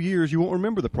years, you won't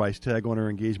remember the price tag on her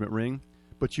engagement ring,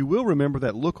 but you will remember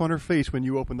that look on her face when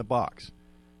you open the box.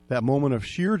 That moment of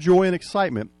sheer joy and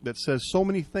excitement that says so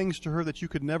many things to her that you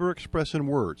could never express in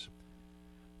words.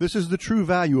 This is the true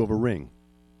value of a ring.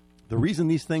 The reason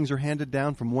these things are handed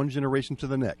down from one generation to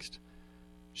the next.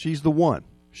 She's the one.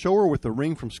 Show her with the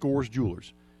ring from Scores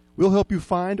Jewelers. We'll help you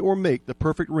find or make the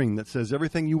perfect ring that says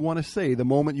everything you want to say the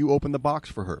moment you open the box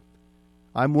for her.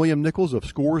 I'm William Nichols of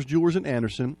Scores Jewelers in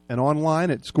Anderson and online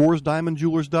at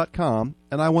scoresdiamondjewelers.com,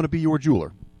 and I want to be your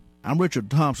jeweler. I'm Richard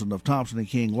Thompson of Thompson &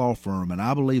 King Law Firm, and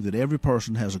I believe that every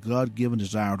person has a God-given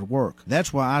desire to work.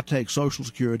 That's why I take Social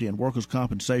Security and workers'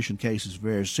 compensation cases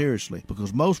very seriously,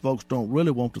 because most folks don't really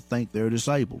want to think they're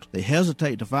disabled. They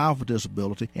hesitate to file for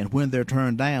disability, and when they're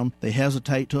turned down, they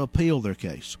hesitate to appeal their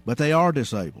case. But they are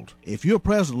disabled. If you're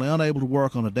presently unable to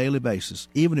work on a daily basis,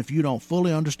 even if you don't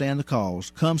fully understand the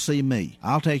cause, come see me.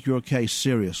 I'll take your case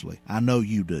seriously. I know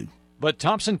you do. But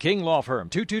Thompson King Law Firm,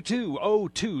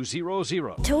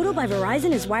 222-0200. Total by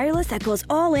Verizon is wireless that goes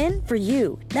all in for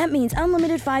you. That means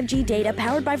unlimited 5G data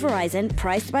powered by Verizon,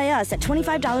 priced by us at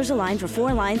 $25 a line for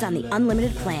 4 lines on the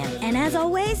unlimited plan. And as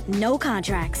always, no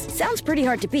contracts. Sounds pretty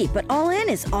hard to beat, but all in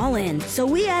is all in. So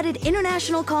we added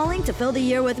international calling to fill the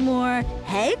year with more,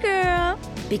 hey girl,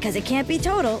 because it can't be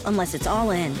total unless it's all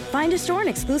in. Find a store and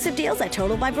exclusive deals at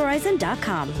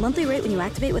totalbyverizon.com. Monthly rate when you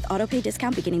activate with autopay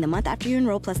discount beginning the month after you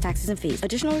enroll plus taxes and fees.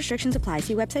 Additional restrictions apply.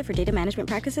 See website for data management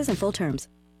practices and full terms.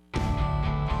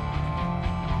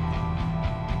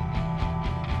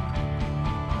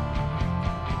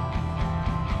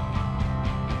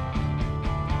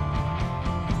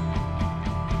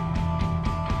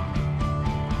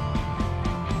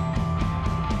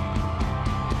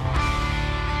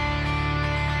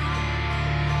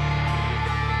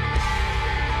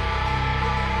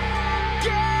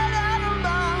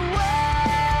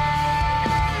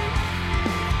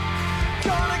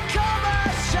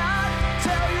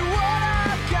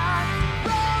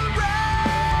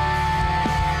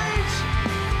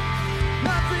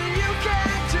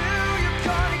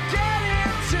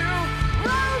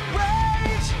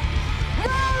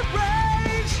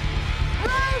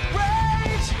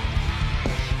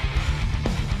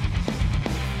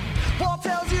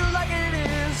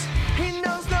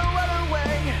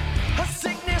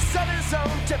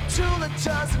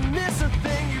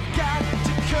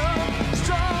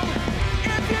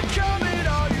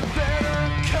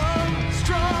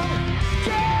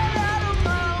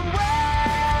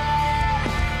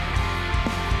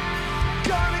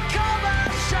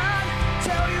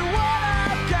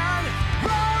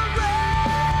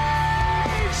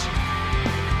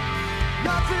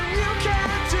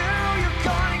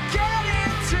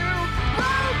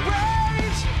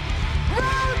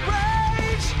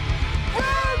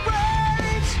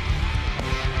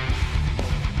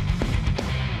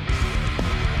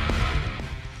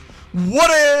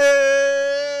 What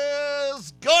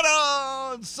is going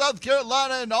on, South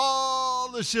Carolina and all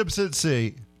the ships at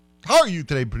sea? How are you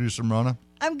today, Producer Mona?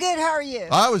 I'm good. How are you?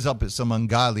 I was up at some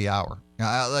ungodly hour,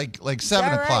 like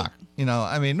 7 o'clock. Right? You know,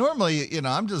 I mean, normally, you know,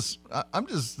 I'm just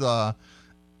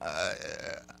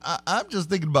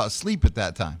thinking about sleep at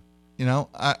that time. You know,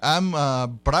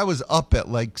 but I was up at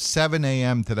like 7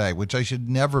 a.m. today, which I should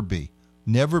never be.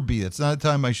 Never be. It's not a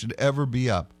time I should ever be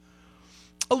up.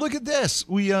 Oh, look at this.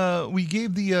 We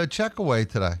gave the check away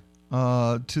today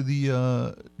to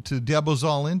Debo's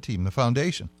All In team, the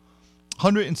foundation.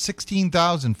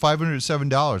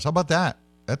 $116,507. How about that?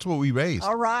 That's what we raised.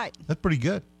 All right. That's pretty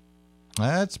good.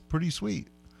 That's pretty sweet.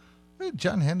 Hey,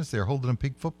 John Hennis there holding a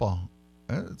pig football.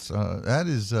 That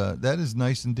is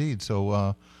nice indeed.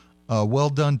 So well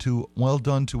done to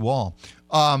all.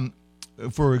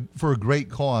 For a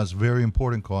great cause, very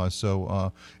important cause.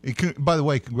 So, by the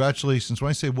way, congratulations. When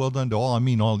I say well done to all, I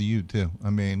mean all of you too.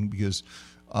 I mean, because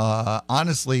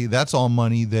honestly, that's all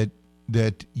money that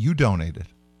you donated.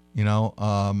 You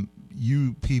know,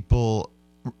 you people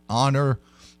honor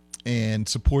and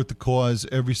support the cause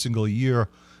every single year,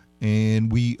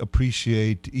 and we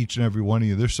appreciate each and every one of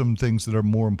you. There's some things that are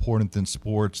more important than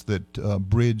sports that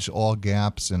bridge all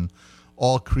gaps and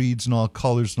all creeds and all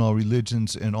colors and all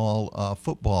religions and all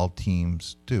football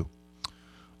teams too.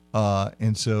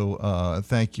 And so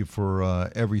thank you for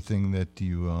everything that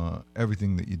you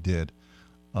did.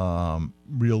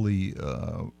 Really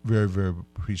very, very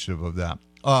appreciative of that.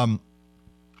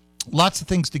 Lots of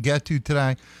things to get to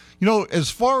today. You know,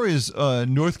 as far as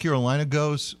North Carolina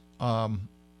goes,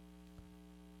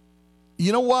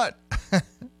 you know what?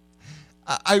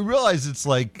 I realize it's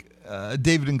like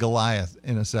David and Goliath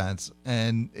in a sense,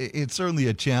 and it's certainly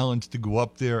a challenge to go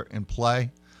up there and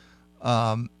play.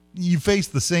 you face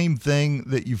the same thing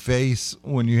that you face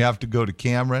when you have to go to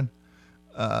Cameron.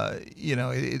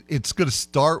 It's going to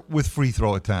start with free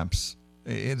throw attempts.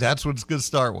 That's what it's going to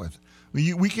start with.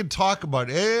 We can talk about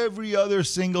every other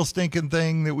single stinking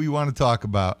thing that we want to talk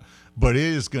about, but it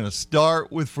is going to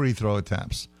start with free throw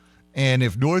attempts. And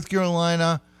if North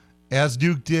Carolina, as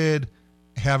Duke did,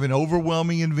 have an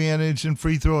overwhelming advantage in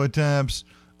free throw attempts,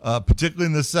 particularly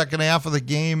in the second half of the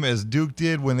game, as Duke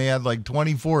did when they had like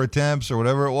 24 attempts or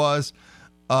whatever it was,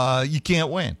 you can't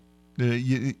win.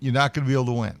 You're not going to be able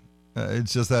to win.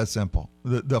 It's just that simple.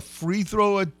 The free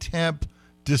throw attempt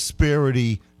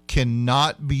disparity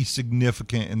cannot be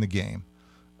significant in the game.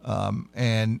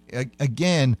 And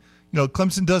again,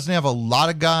 Clemson doesn't have a lot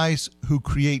of guys who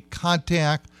create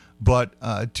contact, but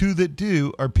two that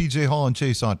do are P.J. Hall and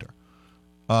Chase Hunter.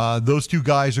 Those two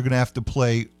guys are going to have to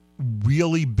play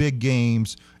really big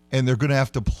games, and they're going to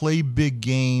have to play big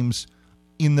games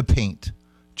in the paint.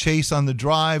 Chase on the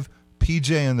drive,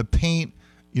 PJ in the paint.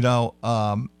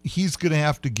 He's going to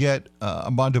have to get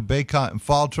Armando Bacot in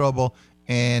foul trouble,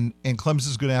 and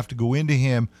Clemson's going to have to go into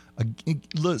him.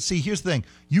 See, here's the thing.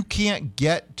 You can't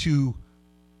get to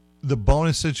the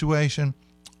bonus situation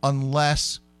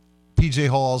unless PJ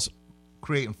Hall's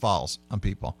creating fouls on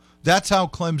people. That's how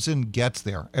Clemson gets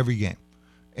there every game.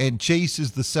 And Chase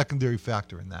is the secondary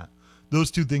factor in that.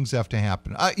 Those two things have to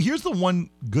happen. Here's the one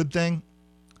good thing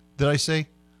that I say.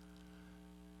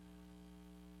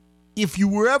 If you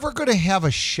were ever going to have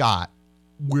a shot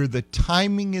where the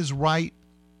timing is right,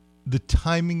 the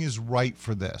timing is right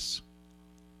for this.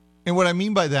 And what I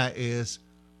mean by that is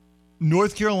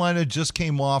North Carolina just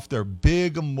came off their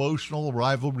big emotional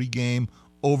rivalry game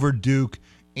over Duke,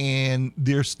 and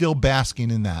they're still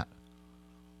basking in that.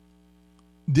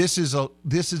 This is a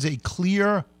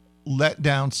clear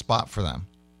letdown spot for them.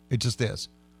 It just is.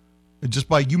 Just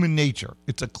by human nature,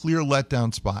 it's a clear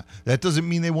letdown spot. That doesn't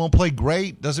mean they won't play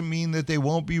great. Doesn't mean that they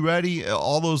won't be ready.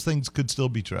 All those things could still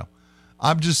be true.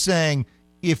 I'm just saying,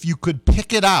 if you could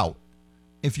pick it out,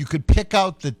 if you could pick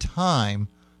out the time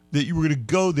that you were going to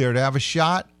go there to have a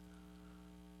shot,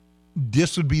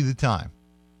 this would be the time.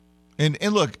 And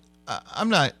look, I'm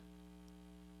not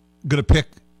going to pick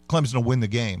Clemson to win the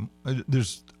game.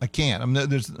 I can't.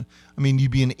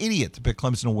 You'd be an idiot to pick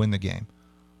Clemson to win the game.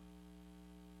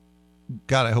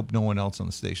 God, I hope no one else on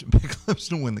the station picked Clemson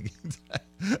to win the game today.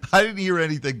 I didn't hear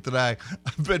anything today.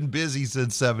 I've been busy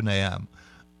since 7 a.m.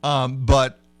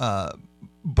 But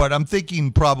I'm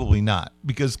thinking probably not,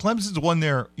 because Clemson's won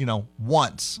there,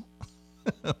 once.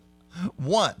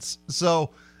 Once. So,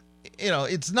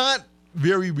 it's not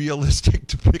very realistic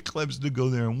to pick Clemson to go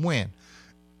there and win.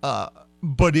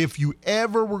 But if you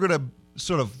ever were going to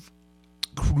sort of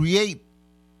create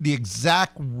the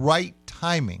exact right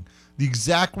timing, the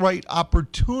exact right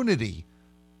opportunity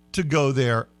to go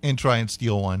there and try and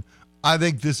steal one, I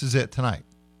think this is it tonight.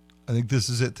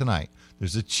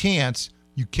 There's a chance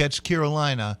you catch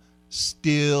Carolina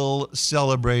still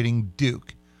celebrating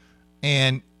Duke.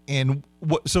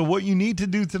 So what you need to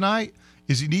do tonight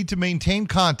is you need to maintain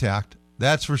contact.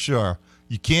 That's for sure.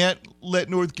 You can't let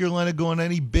North Carolina go on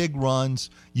any big runs.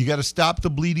 You got to stop the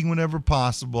bleeding whenever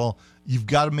possible. You've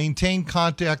got to maintain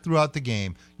contact throughout the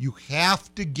game. You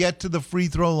have to get to the free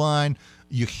throw line.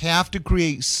 You have to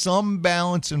create some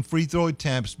balance in free throw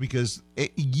attempts, because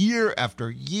year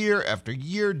after year after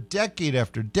year, decade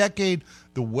after decade,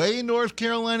 the way North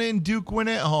Carolina and Duke win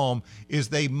at home is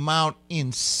they mount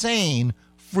insane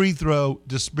free throw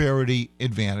disparity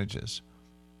advantages.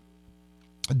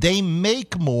 They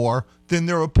make more than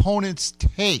their opponents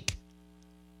take.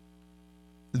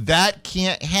 That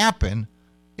can't happen,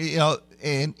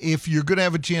 and if you're going to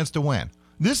have a chance to win.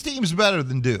 This team's better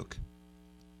than Duke.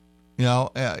 You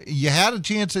had a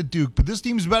chance at Duke, but this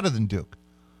team's better than Duke.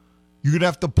 You're going to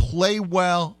have to play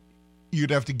well. You're going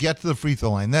to have to get to the free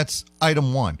throw line. That's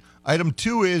item one. Item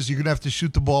two is you're going to have to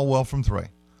shoot the ball well from three.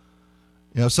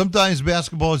 Sometimes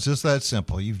basketball is just that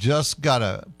simple. You've just got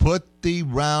to put the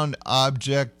round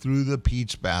object through the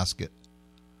peach basket.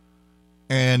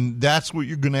 And that's what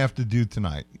you're going to have to do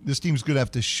tonight. This team's going to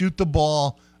have to shoot the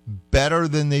ball better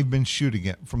than they've been shooting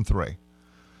it from three.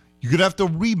 You're going to have to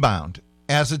rebound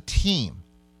as a team.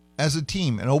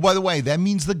 And oh, by the way, that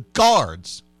means the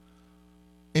guards.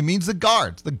 It means the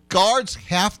guards. The guards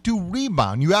have to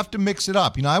rebound. You have to mix it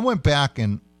up. I went back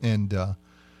and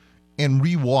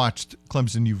rewatched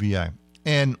Clemson UVA.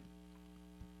 And,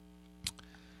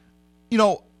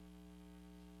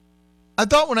 I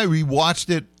thought when I rewatched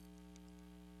it,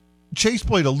 Chase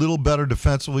played a little better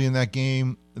defensively in that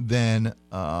game than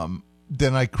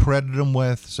I credited him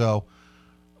with. So,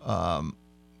 there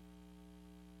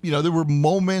were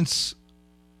moments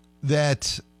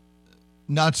that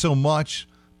not so much.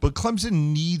 But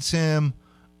Clemson needs him.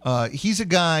 He's a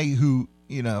guy who,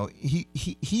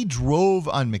 he drove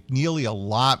on McNeely a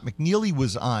lot. McNeely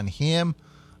was on him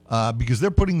because they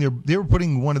were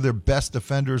putting one of their best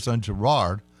defenders on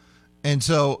Gerard, and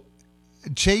so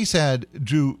Chase had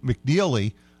Drew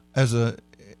McNeely as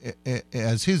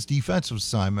his defensive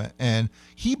assignment, and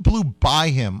he blew by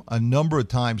him a number of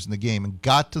times in the game and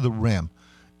got to the rim,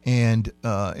 and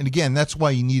again, that's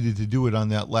why he needed to do it on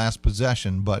that last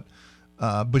possession, but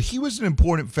he was an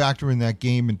important factor in that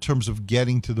game in terms of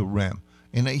getting to the rim.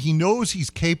 And he knows he's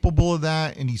capable of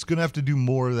that, and he's going to have to do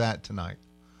more of that tonight.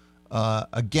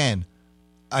 Again,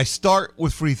 I start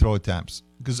with free throw attempts.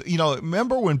 Because,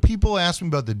 remember when people asked me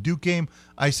about the Duke game,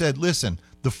 I said, listen,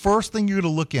 the first thing you're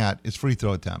going to look at is free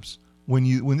throw attempts.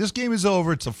 When this game is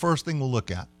over, it's the first thing we'll look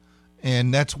at.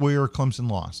 And that's where Clemson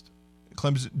lost.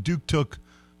 Duke took,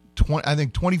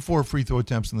 24 free throw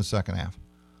attempts in the second half.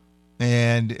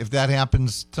 And if that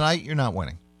happens tonight, you're not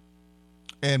winning.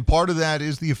 And part of that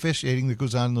is the officiating that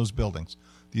goes on in those buildings.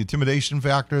 The intimidation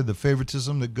factor, the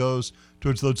favoritism that goes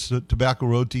towards those Tobacco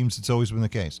Road teams, it's always been the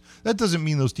case. That doesn't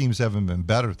mean those teams haven't been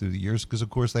better through the years, because, of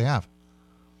course, they have.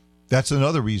 That's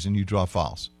another reason you draw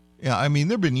fouls. Yeah, there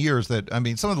have been years that,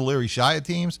 some of the Larry Shia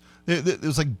teams, it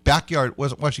was like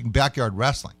watching backyard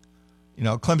wrestling.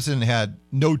 Clemson had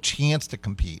no chance to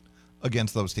compete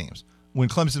against those teams. When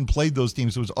Clemson played those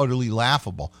teams, it was utterly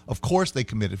laughable. Of course they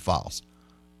committed fouls.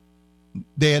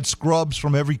 They had scrubs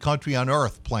from every country on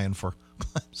earth playing for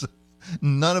Clemson,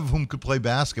 none of whom could play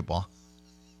basketball.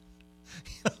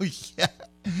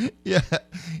 Yeah.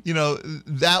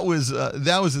 That was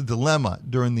a dilemma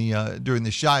during the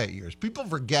Shia years. People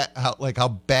forget how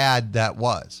bad that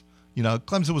was.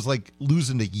 Clemson was like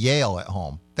losing to Yale at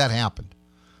home. That happened,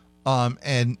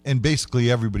 and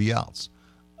basically everybody else.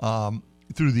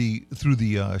 Through the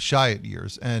Shia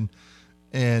years, and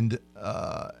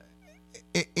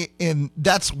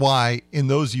that's why in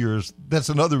those years, that's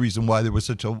another reason why there was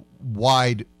such a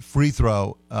wide free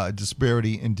throw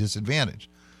disparity and disadvantage.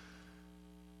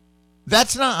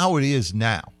 That's not how it is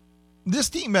now. This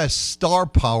team has star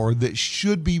power that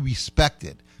should be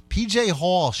respected. P.J.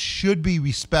 Hall should be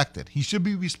respected. He should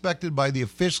be respected by the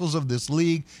officials of this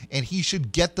league, and he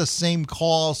should get the same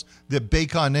calls that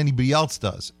Bacon and anybody else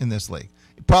does in this league.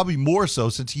 Probably more so,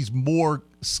 since he's more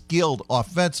skilled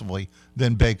offensively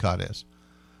than Bacon is.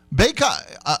 Bacon,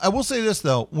 I will say this,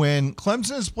 though. When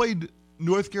Clemson has played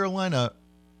North Carolina,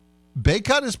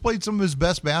 Bacon has played some of his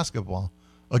best basketball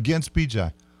against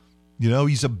PJ.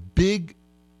 He's a big,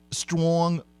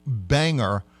 strong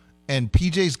banger, and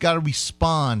PJ's got to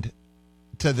respond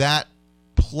to that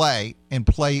play and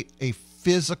play a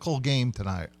physical game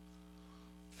tonight.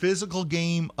 Physical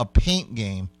game, a paint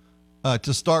game.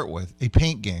 To start with, a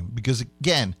paint game, because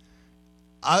again,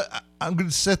 I'm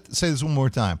going to say this one more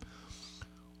time.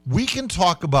 We can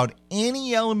talk about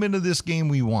any element of this game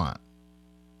we want,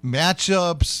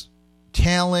 matchups,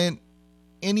 talent,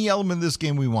 any element of this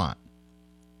game we want.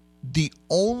 The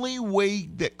only way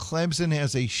that Clemson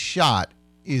has a shot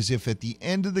is if at the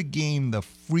end of the game the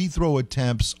free throw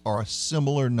attempts are a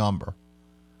similar number.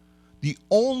 The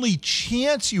only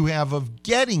chance you have of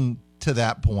getting to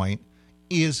that point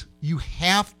is you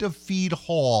have to feed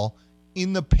Hall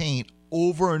in the paint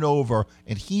over and over,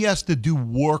 and he has to do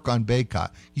work on Bacon.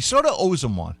 He sort of owes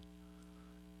him one.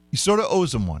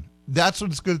 That's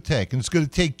what it's going to take. And it's going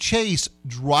to take Chase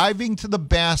driving to the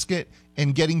basket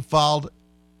and getting fouled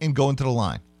and going to the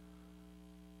line.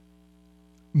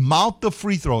 Mount the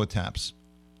free throw attempts.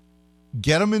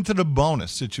 Get them into the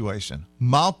bonus situation.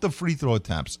 Mount the free throw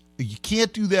attempts. You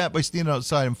can't do that by standing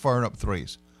outside and firing up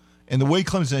threes. And the way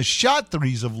Clemson has shot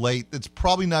threes of late, that's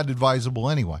probably not advisable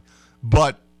anyway.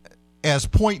 But as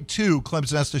point two,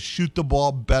 Clemson has to shoot the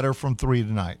ball better from three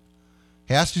tonight.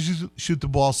 Has to shoot the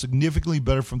ball significantly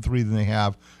better from three than they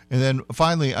have. And then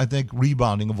finally, I think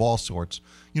rebounding of all sorts.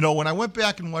 When I went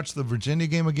back and watched the Virginia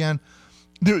game again,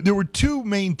 there were two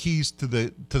main keys to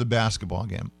the basketball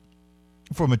game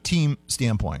from a team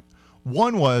standpoint.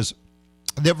 One was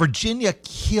that Virginia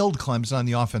killed Clemson on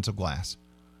the offensive glass.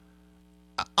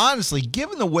 Honestly,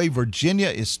 given the way Virginia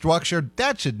is structured,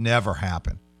 that should never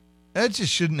happen. That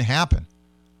just shouldn't happen.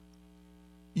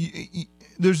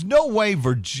 There's no way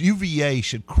UVA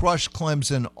should crush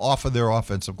Clemson off of their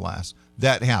offensive glass.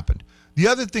 That happened. The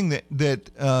other thing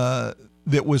that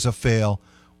was a fail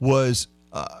was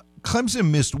Clemson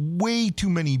missed way too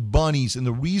many bunnies, and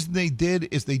the reason they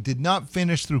did is they did not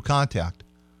finish through contact.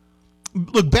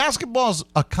 Look, basketball's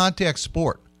a contact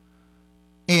sport,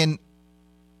 and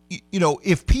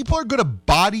if people are going to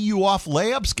body you off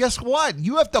layups, guess what?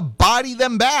 You have to body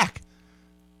them back.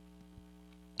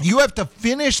 You have to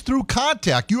finish through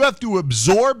contact. You have to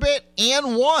absorb it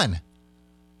and one.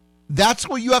 That's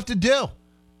what you have to do.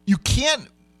 You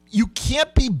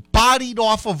can't be bodied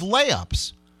off of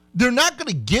layups. They're not going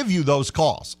to give you those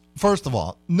calls. First of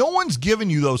all, no one's giving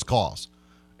you those calls.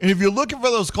 And if you're looking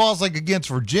for those calls like against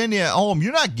Virginia at home,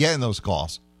 you're not getting those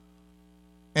calls.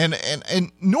 And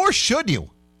nor should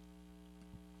you.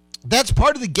 That's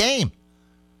part of the game.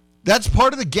 That's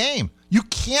part of the game. You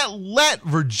can't let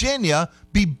Virginia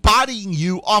be bodying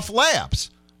you off layups.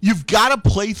 You've got to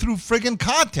play through friggin'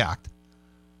 contact.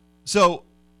 So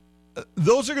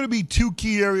those are going to be two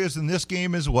key areas in this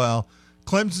game as well.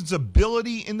 Clemson's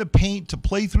ability in the paint to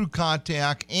play through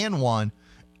contact and one,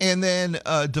 and then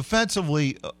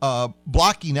defensively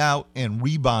blocking out and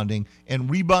rebounding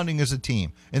as a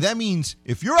team. And that means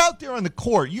if you're out there on the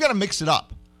court, you got to mix it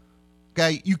up.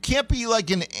 Okay, you can't be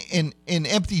like an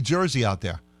empty jersey out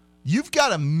there. You've got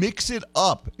to mix it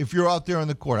up if you're out there on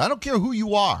the court. I don't care who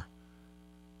you are.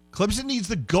 Clemson needs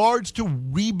the guards to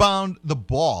rebound the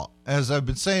ball, as I've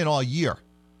been saying all year.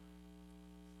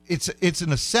 It's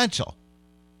an essential.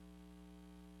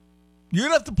 You're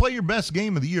going to have to play your best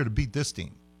game of the year to beat this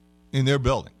team in their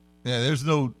building. Yeah, there's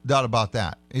no doubt about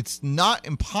that. It's not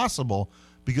impossible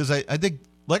because I think,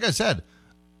 like I said,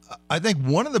 I think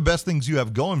one of the best things you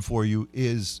have going for you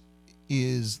is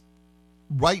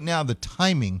right now the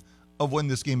timing of when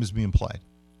this game is being played.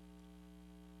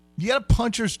 You got a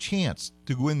puncher's chance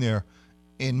to go in there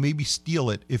and maybe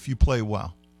steal it if you play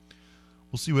well.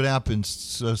 We'll see what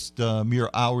happens just mere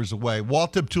hours away.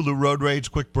 Waltip Tulu Road Rage,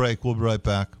 quick break. We'll be right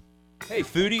back. Hey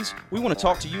foodies, we want to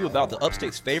talk to you about the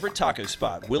Upstate's favorite taco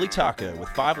spot, Willie Taco, with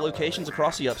 5 locations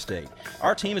across the Upstate.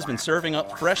 Our team has been serving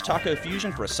up fresh taco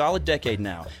fusion for a solid decade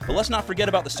now, but let's not forget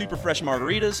about the super fresh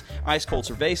margaritas, ice cold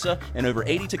cerveza, and over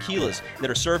 80 tequilas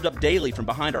that are served up daily from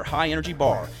behind our high energy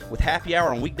bar, with happy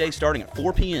hour on weekdays starting at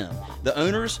 4 p.m. The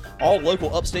owners, all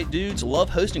local Upstate dudes, love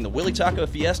hosting the Willie Taco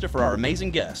Fiesta for our amazing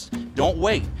guests. Don't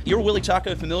wait, your Willie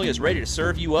Taco Familia is ready to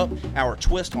serve you up our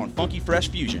twist on funky fresh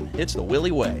fusion. It's the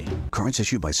Willie way. Cards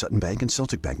issued by Sutton Bank and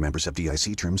Celtic Bank, members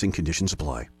FDIC. Terms and conditions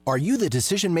apply. Are you the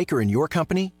decision maker in your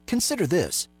company? Consider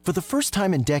this. For the first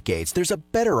time in decades, there's a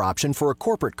better option for a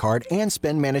corporate card and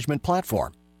spend management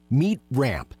platform. Meet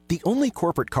Ramp, the only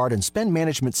corporate card and spend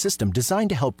management system designed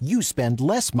to help you spend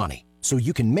less money so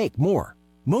you can make more.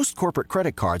 Most corporate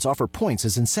credit cards offer points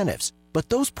as incentives, but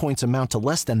those points amount to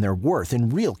less than their worth in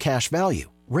real cash value.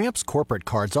 Ramp's corporate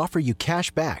cards offer you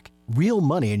cash back, real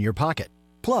money in your pocket.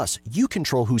 Plus, you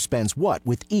control who spends what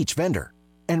with each vendor.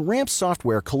 And Ramp's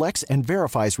software collects and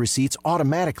verifies receipts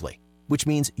automatically, which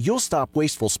means you'll stop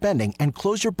wasteful spending and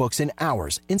close your books in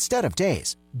hours instead of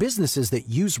days. Businesses that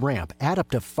use Ramp add up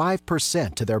to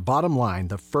 5% to their bottom line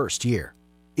the first year.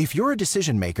 If you're a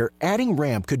decision maker, adding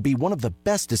Ramp could be one of the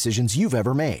best decisions you've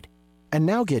ever made. And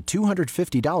now get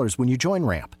 $250 when you join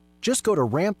Ramp. Just go to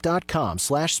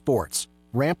ramp.com/sports.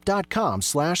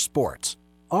 ramp.com/sports.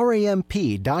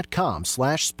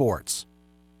 ramp.com/sports.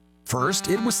 First,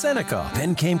 it was Seneca,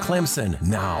 then came Clemson.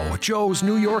 Now, Joe's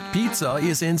New York Pizza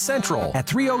is in Central at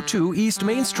 302 East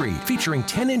Main Street, featuring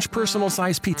 10-inch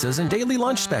personal-sized pizzas and daily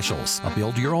lunch specials, a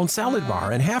build-your-own salad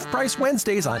bar, and half-price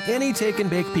Wednesdays on any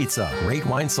take-and-bake pizza. Great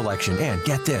wine selection, and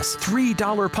get this,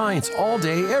 $3 pints all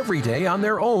day, every day on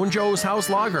their own Joe's House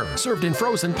Lager, served in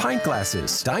frozen pint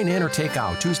glasses. Dine in or take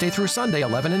out Tuesday through Sunday,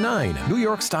 11 and 9. New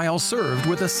York style served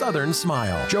with a Southern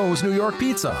smile. Joe's New York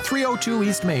Pizza, 302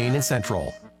 East Main in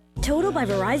Central. Total by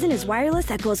Verizon is wireless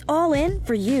that goes all in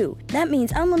for you. That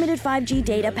means unlimited 5G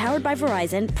data powered by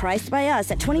Verizon, priced by us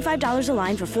at $25 a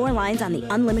line for 4 lines on the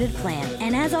unlimited plan.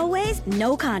 And as always,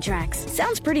 no contracts.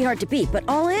 Sounds pretty hard to beat, but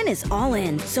all in is all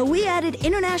in. So we added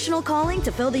international calling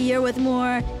to fill the year with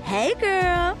more, hey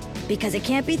girl, because it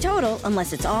can't be total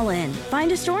unless it's all in.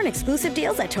 Find a store and exclusive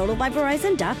deals at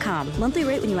totalbyverizon.com. Monthly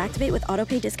rate when you activate with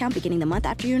autopay discount beginning the month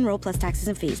after you enroll plus taxes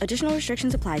and fees. Additional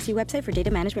restrictions apply. See website for data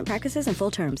management practices and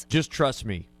full terms. Just trust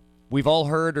me. We've all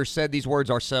heard or said these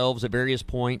words ourselves at various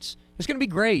points. It's going to be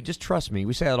great. Just trust me.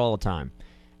 We say that all the time.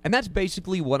 And that's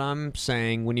basically what I'm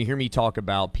saying when you hear me talk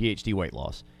about PhD weight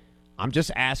loss. I'm just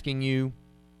asking you,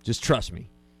 just trust me.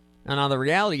 And now the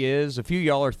reality is, a few of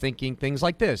y'all are thinking things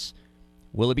like this.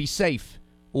 Will it be safe?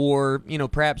 Or,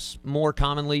 perhaps more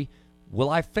commonly, will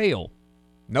I fail?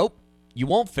 Nope, you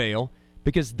won't fail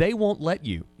because they won't let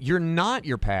you. You're not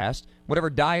your past. Whatever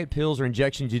diet, pills, or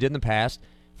injections you did in the past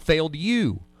failed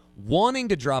you. Wanting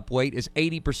to drop weight is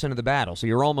 80% of the battle, so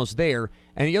you're almost there.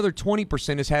 And the other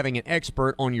 20% is having an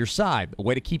expert on your side, a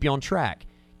way to keep you on track.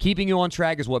 Keeping you on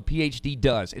track is what PhD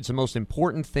does. It's the most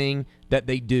important thing that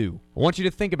they do. I want you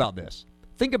to think about this.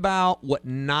 Think about what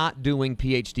not doing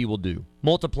PhD will do.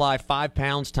 Multiply 5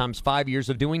 pounds times 5 years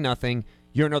of doing nothing.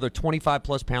 You're another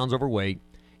 25-plus pounds overweight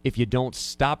if you don't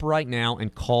stop right now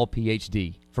and call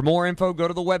PhD. For more info, go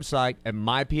to the website at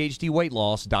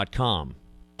myphdweightloss.com.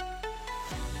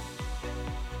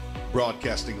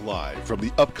 Broadcasting live from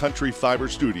the Upcountry Fiber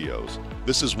Studios,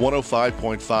 this is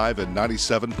 105.5 and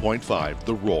 97.5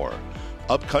 The Roar.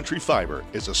 Upcountry Fiber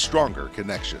is a stronger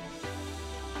connection.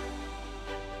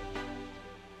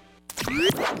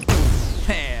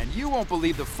 Man, you won't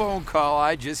believe the phone call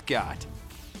I just got.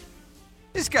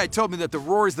 This guy told me that The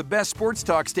Roar is the best sports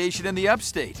talk station in the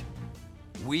upstate.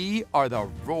 We are The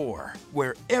Roar,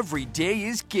 where every day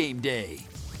is game day.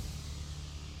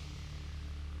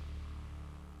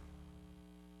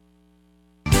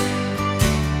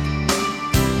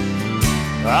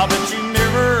 I bet you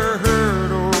never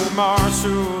heard old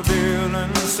Marshall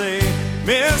Dillon say,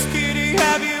 Miss Kitty,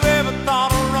 have you ever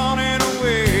thought of running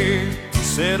away?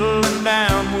 Settling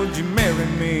down, would you marry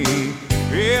me?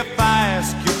 If I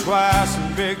ask you twice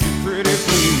and beg you pretty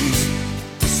please.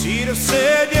 She'd have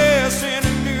said yes in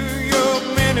a New York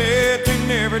minute. They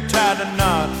never tied a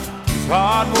knot, his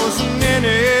heart wasn't in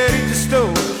it. He just stole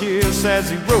a kiss as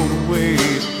he rode away.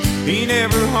 He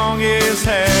never hung his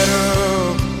hat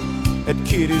up at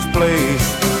Kitty's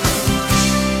place.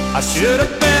 I should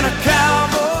have been a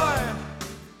cowboy.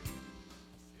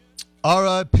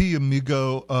 R.I.P.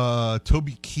 amigo.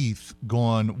 Toby Keith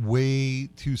gone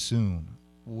way too soon.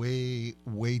 Way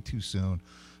too soon.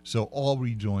 So all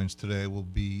rejoins today will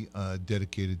be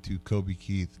dedicated to Toby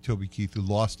Keith, who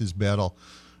lost his battle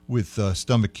with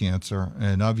stomach cancer.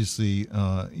 And obviously,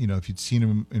 if you'd seen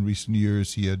him in recent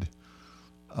years, he had,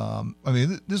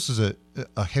 this is a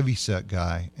heavy-set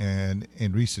guy. And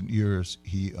in recent years,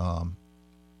 he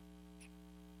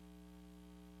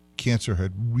cancer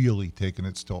had really taken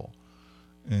its toll.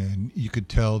 And you could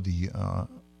tell the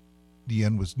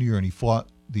end was near, and he fought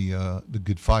the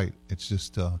good fight. It's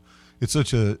just it's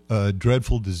such a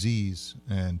dreadful disease,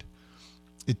 and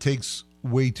it takes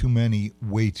way too many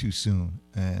way too soon.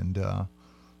 And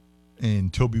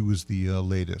Toby was the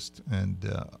latest, and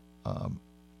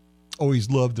always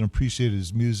loved and appreciated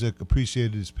his music,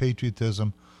 appreciated his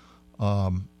patriotism,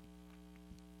 and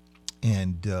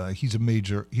he's a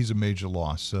major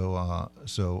loss.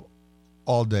 So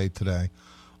all day today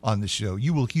on the show,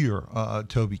 you will hear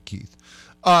Toby Keith.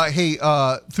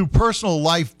 Through personal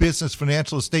life, business,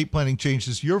 financial, estate planning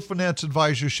changes, your financial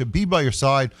advisor should be by your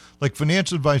side, like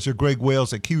financial advisor Greg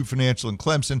Wales at Kiwi Financial in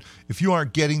Clemson. If you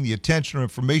aren't getting the attention or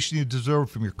information you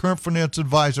deserve from your current financial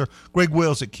advisor, Greg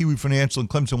Wales at Kiwi Financial in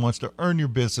Clemson wants to earn your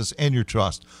business and your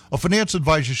trust. A financial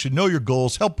advisor should know your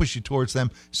goals, help push you towards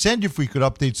them, send you frequent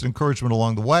updates and encouragement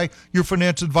along the way. Your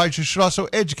financial advisor should also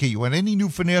educate you on any new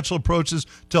financial approaches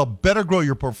to help better grow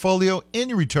your portfolio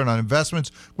and your return on investments.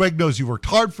 Greg knows you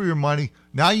worked hard for your money.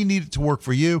 Now you need it to work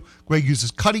for you. Greg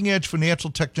uses cutting-edge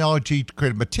financial technology to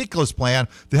create a meticulous plan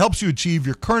that helps you achieve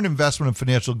your current investment and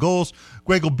financial goals.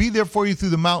 Greg will be there for you through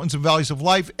the mountains and valleys of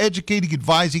life, educating,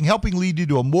 advising, helping lead you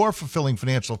to a more fulfilling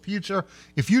financial future.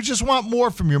 If you just want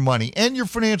more from your money and your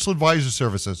financial advisor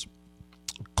services,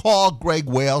 call Greg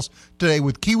Wales today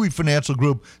with Kiwi Financial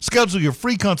Group. Schedule your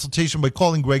free consultation by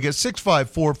calling Greg at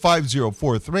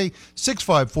 654-5043,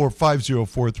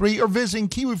 654-5043, or visiting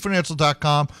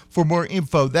kiwifinancial.com for more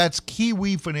info. That's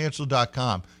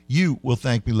kiwifinancial.com. You will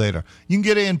thank me later. You can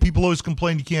get in. People always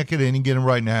complain you can't get in. You can get in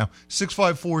right now.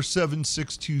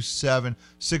 654-7627,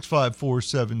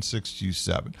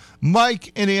 654-7627.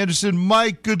 Mike and Anderson.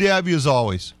 Mike, good to have you as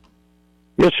always.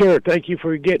 Yes, sir. Thank you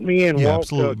for getting me in. Yeah, Walt,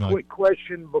 absolutely. Quick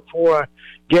question before I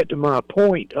get to my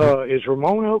point. Is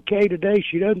Ramona okay today?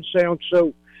 She doesn't sound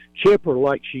so chipper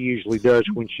like she usually does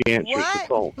when she answers the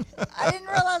phone. I didn't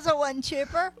realize I wasn't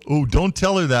chipper. Oh, don't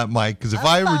tell her that, Mike, because if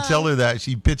I ever tell her that,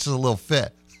 she pitches a little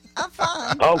fit. I'm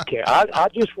fine. Okay. I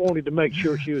just wanted to make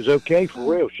sure she was okay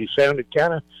for real. She sounded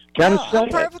kind of sad. I'm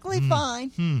perfectly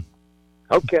fine.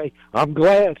 Okay. I'm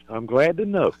glad. I'm glad to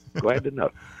know. Glad to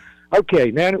know.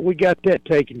 Okay, now that we got that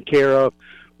taken care of,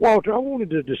 Walter, I wanted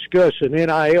to discuss an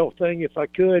NIL thing if I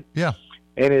could. Yeah.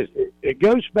 And it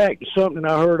goes back to something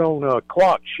I heard on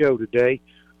Clark's show today.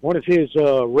 One of his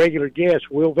regular guests,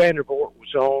 Will Vandervoort,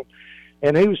 was on,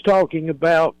 and he was talking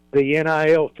about the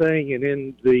NIL thing. And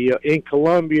in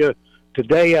Columbia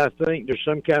today, I think there's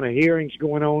some kind of hearings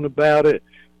going on about it.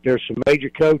 There's some major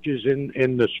coaches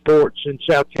in the sports in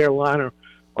South Carolina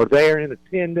are there in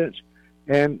attendance.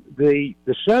 And the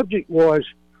subject was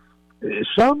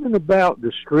something about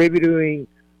distributing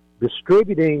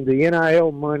the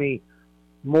NIL money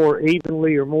more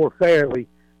evenly or more fairly.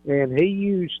 And he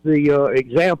used the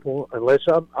example, unless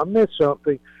I missed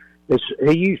something,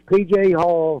 He used P.J.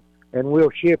 Hall and Will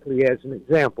Shipley as an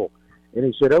example. And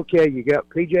he said, okay, you got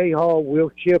P.J. Hall,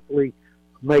 Will Shipley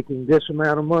making this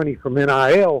amount of money from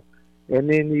NIL, and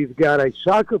then you've got a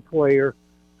soccer player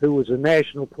who was a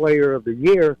National Player of the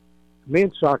Year,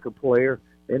 men's soccer player,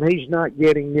 and he's not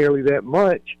getting nearly that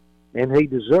much, and he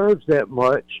deserves that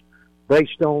much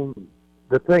based on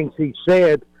the things he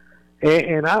said.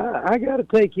 And I got to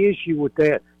take issue with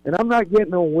that. And I'm not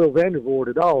getting on Will Vandervoort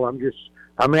at all.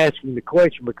 I'm asking the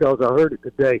question because I heard it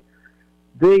today.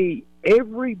 The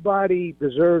everybody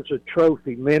deserves a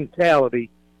trophy mentality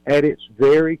at its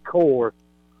very core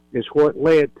is what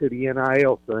led to the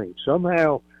NIL thing.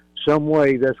 Somehow, some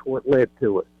way, that's what led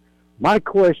to it. My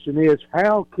question is,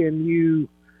 how can you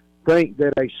think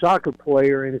that a soccer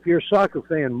player, and if you're a soccer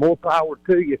fan, more power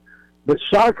to you, but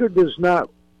soccer does not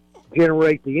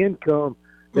generate the income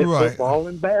that football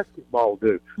and basketball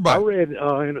do. I read in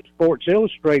a Sports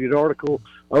Illustrated article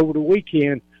over the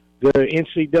weekend, the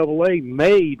NCAA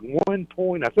made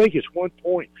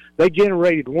they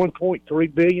generated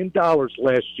 $1.3 billion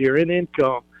last year in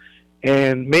income,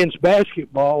 and men's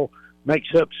basketball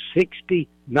makes up 69%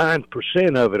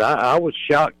 of it. I was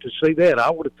shocked to see that. I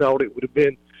would have thought it would have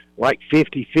been like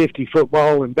 50-50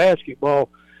 football and basketball.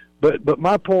 But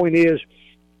my point is,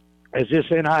 as this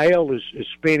NIL is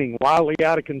spinning wildly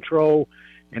out of control,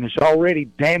 and it's already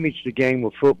damaged the game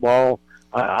of football,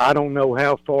 I don't know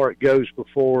how far it goes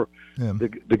before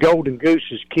the golden goose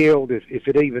is killed, if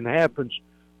it even happens.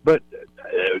 But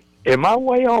am I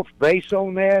way off base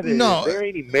on that? No. Is there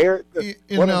any merit to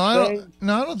what I'm saying?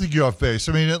 I don't think you're off base.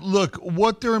 I mean, look,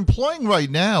 what they're employing right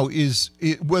now is,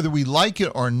 whether we like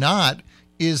it or not,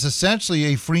 is essentially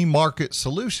a free market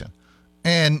solution.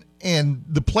 And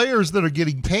the players that are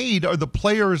getting paid are the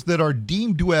players that are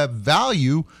deemed to have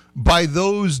value by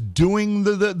those doing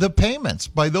the payments,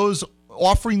 by those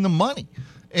offering the money.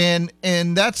 And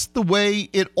that's the way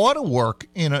it ought to work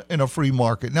in a free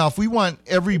market. Now, if we want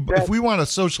a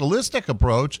socialistic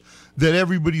approach that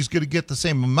everybody's going to get the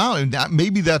same amount, and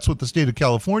maybe that's what the state of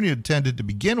California intended to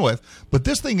begin with, but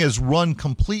this thing has run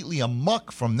completely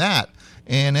amok from that.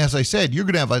 And as I said, you're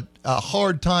going to have a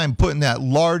hard time putting that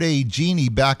Larde genie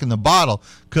back in the bottle,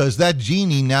 because that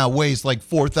genie now weighs like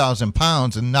 4,000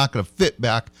 pounds and not going to fit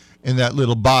back in that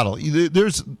little bottle.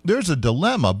 There's a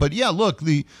dilemma. But yeah, look,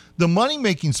 the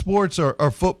money-making sports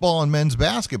are football and men's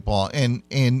basketball, and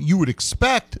you would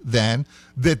expect then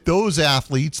that those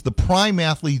athletes, the prime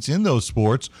athletes in those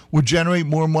sports, would generate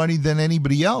more money than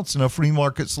anybody else in a free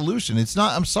market solution. It's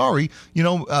not, I'm sorry,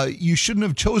 you shouldn't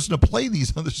have chosen to play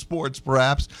these other sports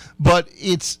perhaps, but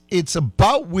it's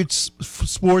about which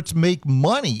sports make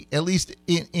money, at least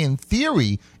in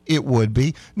theory. It would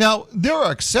be. Now, there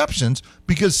are exceptions,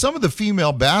 because some of the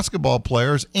female basketball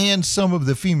players and some of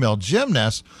the female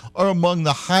gymnasts are among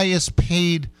the highest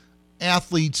paid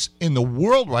athletes in the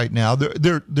world right now.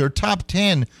 They're top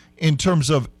 10 in terms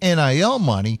of NIL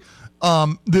money.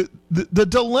 The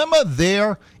dilemma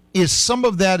there is some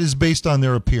of that is based on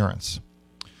their appearance.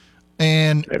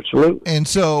 And absolutely. And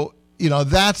so,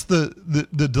 that's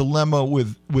the dilemma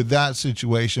with that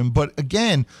situation. But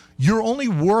again, you're only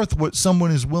worth what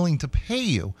someone is willing to pay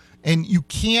you. And you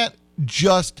can't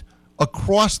just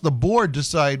across the board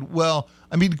decide, well,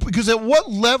 I mean, because at what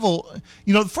level,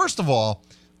 first of all,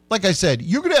 like I said,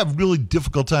 you're going to have really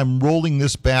difficult time rolling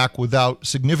this back without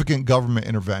significant government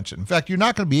intervention. In fact, you're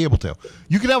not going to be able to.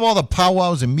 You can have all the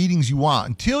powwows and meetings you want.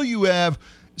 Until you have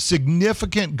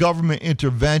significant government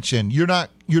intervention, you're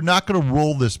not going to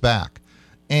roll this back.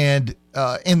 And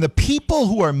the people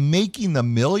who are making the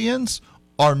millions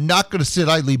are not going to sit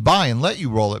idly by and let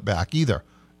you roll it back either.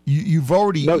 You've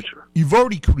already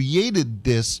created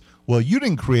this. Well, you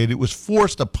didn't create it. It was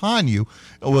forced upon you.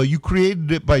 Well, you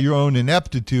created it by your own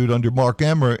ineptitude under Mark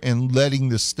Emmert and letting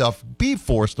this stuff be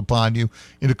forced upon you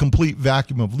in a complete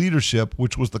vacuum of leadership,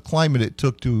 which was the climate it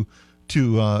took to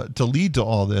lead to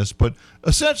all this. But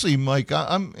essentially, Mike,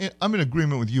 I'm in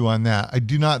agreement with you on that. I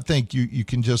do not think you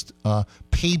can just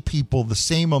pay people the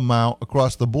same amount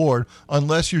across the board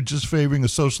unless you're just favoring a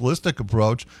socialistic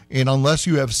approach, and unless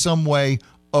you have some way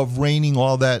of reining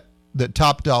all that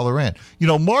top dollar in.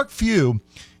 Mark Few,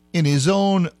 in his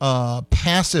own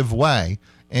passive way,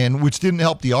 and which didn't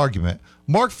help the argument,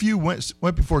 Mark Few went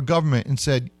before government and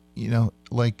said,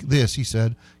 like this. He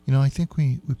said, I think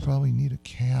we probably need a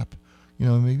cap.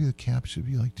 Maybe the cap should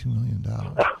be like $2 million.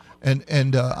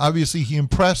 And obviously he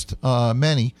impressed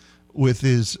many with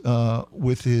his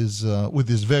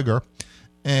vigor,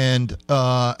 and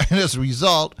as a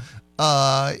result,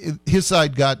 his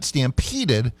side got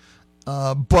stampeded.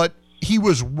 But he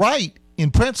was right in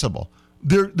principle.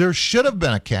 There should have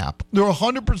been a cap. There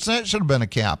 100% should have been a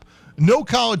cap. No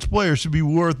college player should be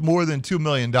worth more than $2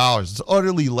 million. It's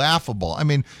utterly laughable. I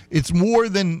mean, it's more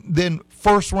than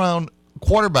first-round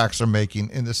quarterbacks are making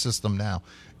in the system now.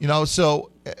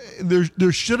 So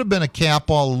there should have been a cap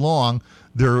all along.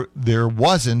 There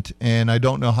wasn't, and I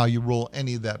don't know how you roll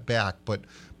any of that back. But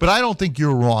I don't think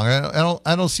you're wrong.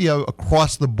 I don't see how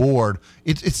across the board.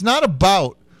 It's not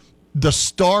about the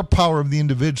star power of the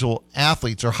individual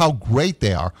athletes or how great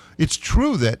they are. It's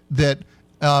true that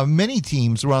many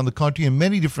teams around the country in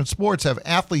many different sports have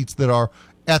athletes that are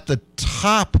at the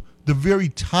very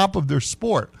top of their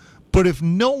sport. But if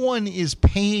no one is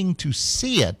paying to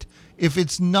see it, if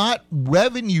it's not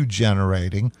revenue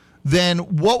generating, then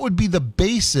what would be the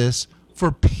basis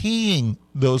for paying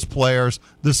those players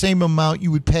the same amount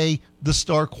you would pay the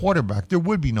star quarterback? There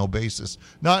would be no basis,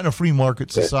 not in a free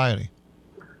market society.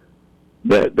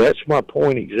 That's my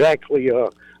point exactly.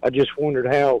 I just wondered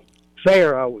how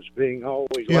fair I was being. I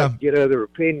always like to get other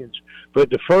opinions. But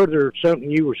to further something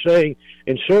you were saying,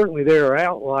 and certainly there are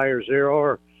outliers. There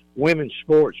are women's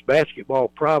sports, basketball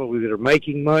probably, that are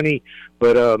making money.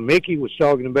 But Mickey was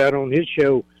talking about on his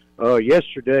show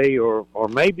yesterday, or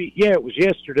maybe, it was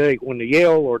yesterday when the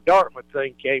Yale or Dartmouth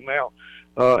thing came out.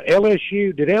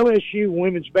 LSU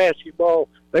women's basketball,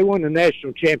 they won the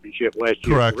national championship last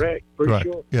year, correct? Pretty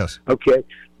sure? Yes. Okay.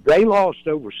 They lost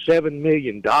over $7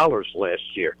 million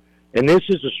last year. And this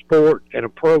is a sport and a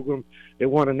program that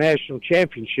won a national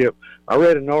championship. I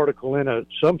read an article in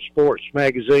some sports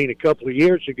magazine a couple of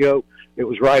years ago. It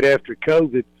was right after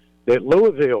COVID, that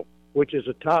Louisville, which is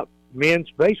a top men's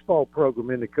baseball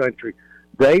program in the country,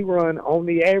 they run on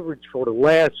the average for the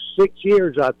last 6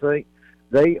 years, I think,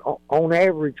 they on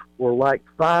average were like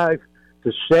 $5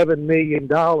 to $7 million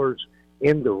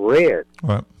in the red.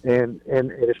 Right. And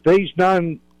if these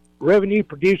non-revenue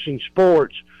producing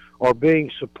sports are being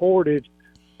supported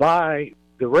by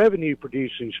the revenue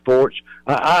producing sports,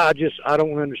 I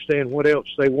don't understand what else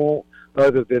they want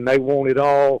other than they want it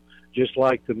all, just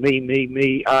like the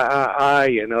me,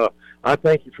 I, and I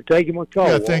thank you for taking my call.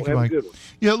 Yeah, thank you, Have a Mike. good one.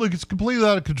 Yeah, look, it's completely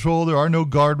out of control. There are no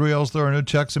guardrails. There are no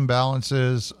checks and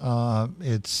balances.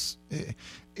 It's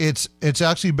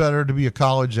actually better to be a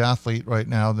college athlete right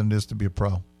now than it is to be a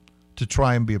pro, to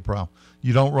try and be a pro.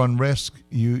 You don't run risk.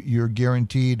 You're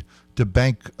guaranteed to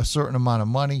bank a certain amount of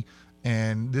money,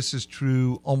 and this is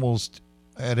true almost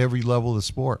at every level of the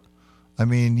sport. I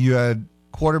mean, you had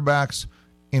quarterbacks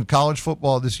in college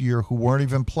football this year who weren't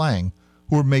even playing,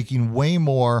 who were making way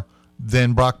more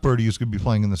than Brock Purdy is going to be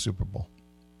playing in the Super Bowl,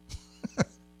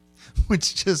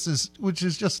 which is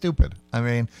just stupid. I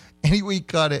mean, any way you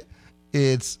cut it,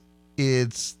 it's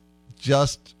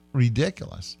just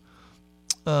ridiculous.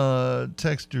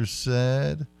 Texter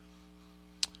said,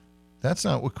 that's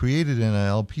not what created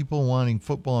NIL. People wanting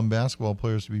football and basketball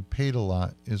players to be paid a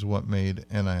lot is what made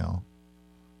NIL.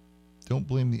 Don't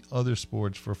blame the other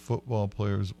sports for football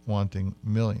players wanting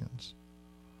millions.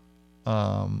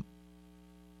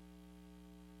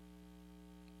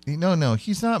 No,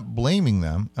 he's not blaming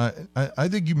them. I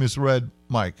think you misread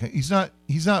Mike. He's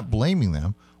not blaming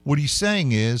them. What he's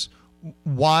saying is,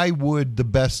 why would the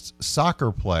best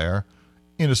soccer player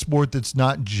in a sport that's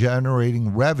not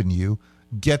generating revenue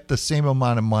get the same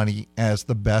amount of money as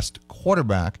the best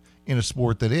quarterback in a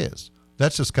sport that is?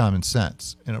 That's just common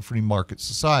sense in a free market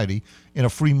society, in a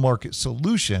free market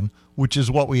solution, which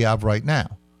is what we have right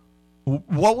now.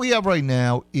 What we have right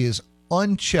now is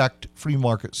unchecked free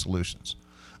market solutions.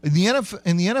 In the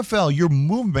NFL, your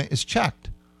movement is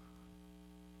checked.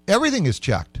 Everything is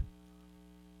checked.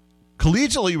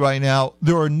 Collegiately right now,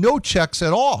 there are no checks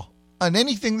at all on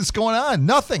anything that's going on.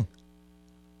 Nothing.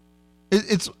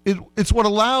 It's what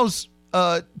allows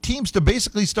teams to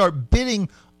basically start bidding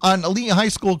on elite high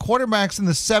school quarterbacks in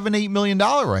the $7-8 million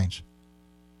range.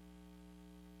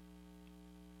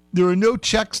 There are no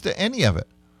checks to any of it.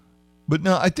 But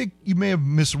no, I think you may have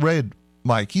misread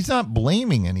Mike. He's not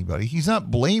blaming anybody. He's not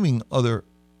blaming other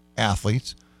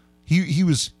athletes. He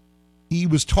was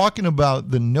talking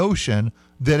about the notion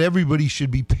that everybody should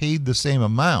be paid the same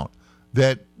amount.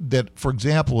 That for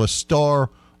example, a star,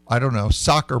 I don't know,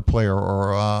 soccer player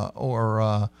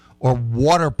or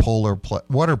water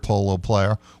polo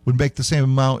player would make the same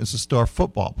amount as a star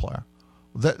football player.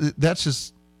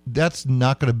 That's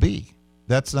not going to be.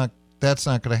 That's not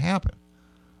going to happen.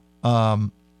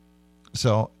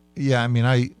 So yeah, I mean,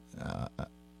 I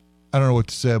don't know what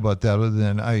to say about that other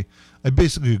than I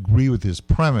basically agree with his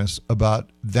premise about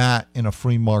that in a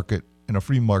free market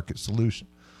solution.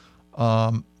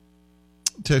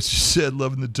 Texas said,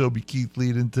 loving the Toby Keith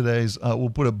lead in today's. We'll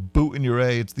put a boot in your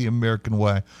A. It's the American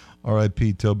way.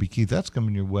 R.I.P. Toby Keith. That's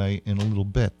coming your way in a little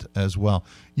bit as well.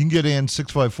 You can get in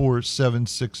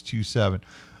 654-7627.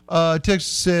 Texas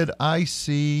said, I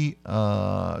see,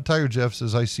 Tiger Jeff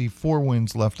says, I see 4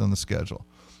 wins left on the schedule.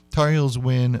 Tar Heels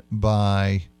win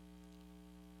by,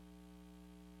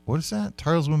 what is that?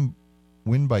 Tar Heels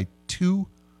win by 2,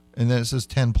 and then it says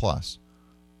 10 plus.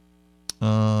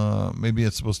 Maybe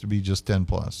it's supposed to be just 10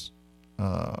 plus.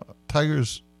 Tar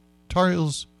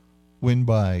Heels win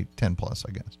by 10 plus,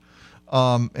 I guess.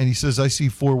 And he says, I see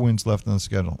 4 wins left on the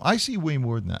schedule. I see way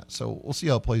more than that, so we'll see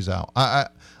how it plays out. I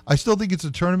still think it's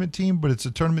a tournament team, but it's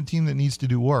a tournament team that needs to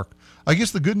do work. I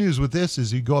guess the good news with this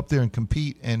is you go up there and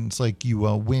compete, and it's like you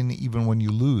win even when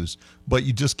you lose, but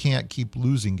you just can't keep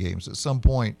losing games. At some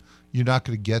point, you're not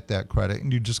going to get that credit,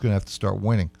 and you're just going to have to start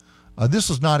winning. This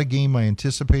was not a game I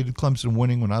anticipated Clemson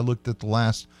winning when I looked at the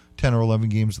last 10 or 11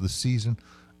 games of the season.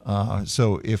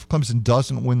 So if Clemson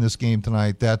doesn't win this game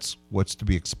tonight, that's what's to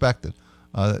be expected.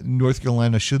 North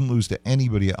Carolina shouldn't lose to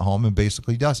anybody at home and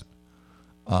basically doesn't.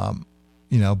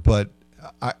 But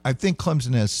I think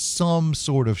Clemson has some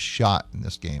sort of shot in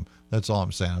this game. That's all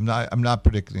I'm saying. I'm not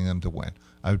predicting them to win.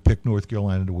 I would pick North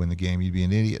Carolina to win the game. You'd be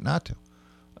an idiot not to.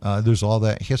 There's all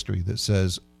that history that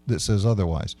says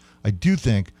otherwise. I do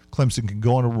think Clemson can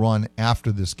go on a run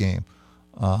after this game.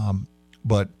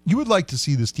 But you would like to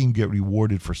see this team get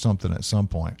rewarded for something at some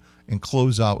point and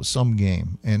close out some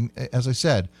game. And as I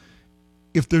said,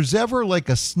 if there's ever like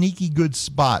a sneaky good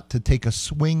spot to take a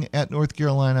swing at North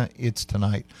Carolina, it's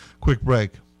tonight. Quick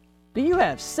break. Do you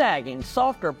have sagging,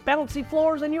 soft, or bouncy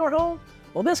floors in your home?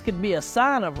 Well, this could be a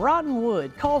sign of rotten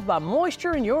wood caused by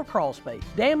moisture in your crawl space.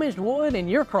 Damaged wood in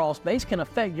your crawl space can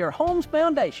affect your home's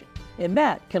foundation, and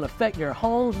that can affect your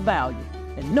home's value,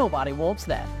 and nobody wants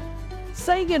that.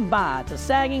 Say goodbye to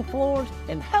sagging floors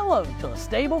and hello to a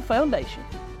stable foundation.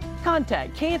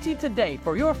 Contact Canty today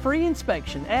for your free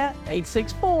inspection at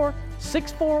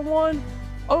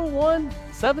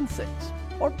 864-641-0176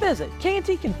 or visit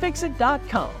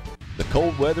cantycanfixit.com. The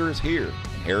cold weather is here,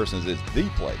 and Harrison's is the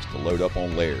place to load up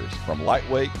on layers, from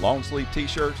lightweight long-sleeve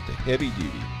t-shirts to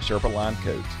heavy-duty Sherpa-lined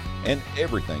coats and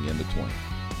everything in between.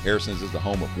 Harrison's is the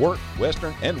home of work,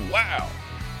 western, and wow!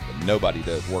 But nobody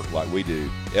does work like we do.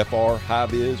 FR,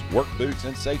 high-vis, work boots,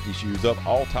 and safety shoes of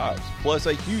all types, plus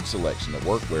a huge selection of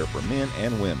workwear for men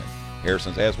and women.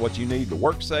 Harrison's has what you need to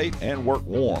work safe and work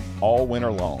warm all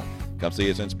winter long. Come see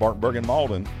us in Spartanburg and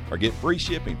Malden, or get free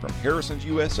shipping from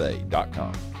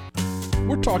harrisonsusa.com.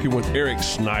 We're talking with Eric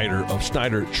Snyder of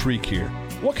Snyder Tree Care.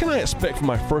 What can I expect from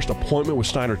my first appointment with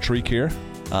Snyder Tree Care?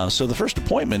 So the first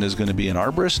appointment is going to be an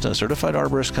arborist, a certified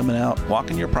arborist coming out,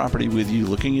 walking your property with you,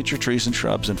 looking at your trees and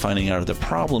shrubs and finding out are there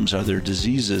problems, are there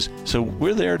diseases. So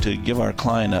we're there to give our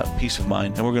client a peace of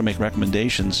mind, and we're going to make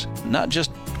recommendations, not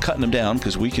just cutting them down,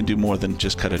 because we can do more than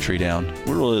just cut a tree down.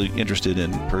 We're really interested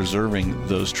in preserving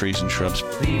those trees and shrubs.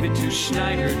 Leave it to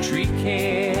Schneider Tree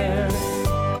Care.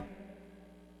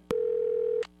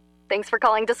 Thanks for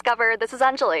calling Discover. This is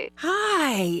Anjali.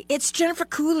 Hi, it's Jennifer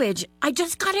Coolidge. I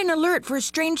just got an alert for a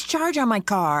strange charge on my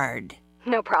card.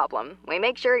 No problem. We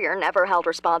make sure you're never held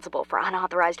responsible for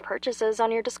unauthorized purchases on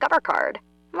your Discover card.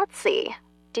 Let's see.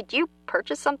 Did you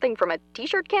purchase something from a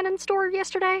t-shirt cannon store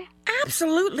yesterday?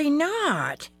 Absolutely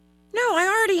not. No, I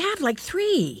already have like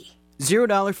 3.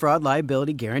 $0 fraud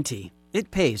liability guarantee. It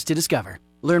pays to Discover.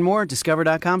 Learn more at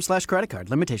discover.com/creditcard.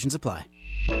 Limitations apply.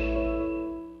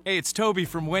 Hey, it's Toby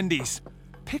from Wendy's.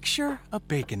 Picture a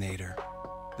Baconator.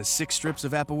 The 6 strips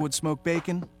of applewood smoked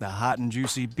bacon, the hot and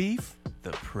juicy beef, the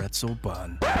pretzel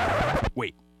bun.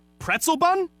 Wait, pretzel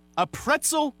bun? A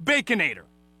pretzel Baconator.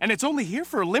 And it's only here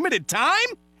for a limited time?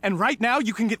 And right now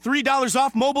you can get $3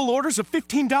 off mobile orders of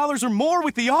 $15 or more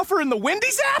with the offer in the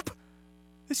Wendy's app?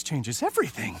 This changes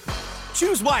everything.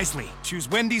 Choose wisely. Choose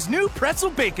Wendy's new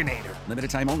Pretzel Baconator. Limited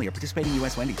time only at participating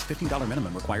U.S. Wendy's. $15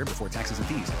 minimum required before taxes and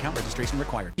fees. Account registration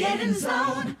required. Get in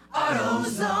zone,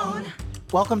 AutoZone.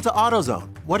 Welcome to AutoZone.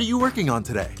 What are you working on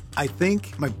today? I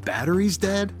think my battery's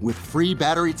dead. With free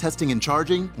battery testing and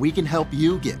charging, we can help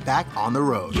you get back on the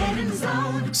road. Get in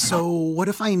zone. So what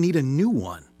if I need a new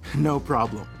one? No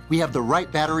problem. We have the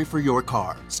right battery for your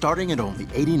car, starting at only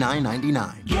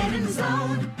 $89.99. Get in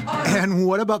zone, And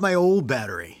what about my old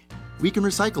battery? We can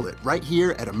recycle it right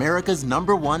here at America's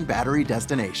 #1 battery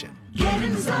destination. Get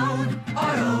in zone,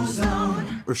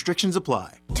 AutoZone. Restrictions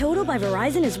apply. Total by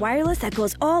Verizon is wireless that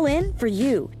goes all in for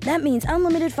you. That means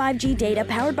unlimited 5G data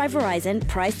powered by Verizon,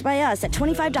 priced by us at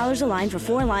 $25 a line for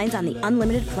 4 lines on the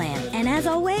unlimited plan. And as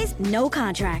always, no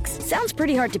contracts. Sounds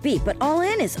pretty hard to beat, but all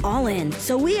in is all in.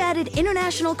 So we added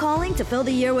international calling to fill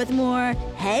the year with more,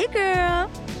 hey girl,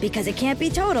 because it can't be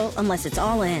total unless it's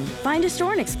all in. Find a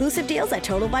store and exclusive deals at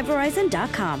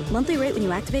totalbyverizon.com. Monthly rate when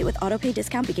you activate with autopay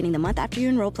discount beginning the month after you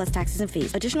enroll plus taxes and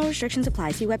fees. Additional restrictions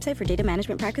apply. See website for data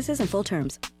management practices and full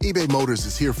terms. eBay Motors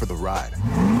is here for the ride.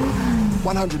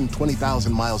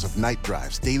 120,000 miles of night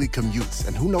drives, daily commutes,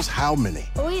 and who knows how many.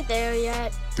 Are we there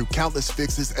yet? Through countless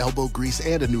fixes, elbow grease,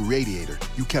 and a new radiator,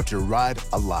 you kept your ride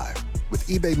alive. With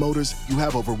eBay Motors, you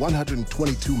have over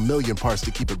 122 million parts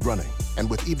to keep it running. And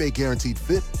with eBay Guaranteed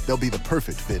Fit, they'll be the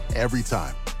perfect fit every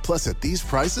time. Plus, at these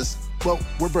prices, well,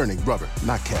 we're burning rubber,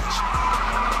 not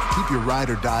cash. Keep your ride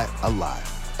or die alive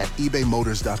at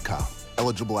ebaymotors.com.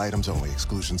 Eligible items only.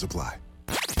 Exclusions apply.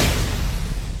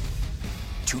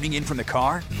 Tuning in from the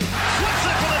car?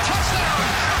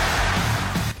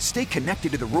 Stay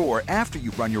connected to The Roar after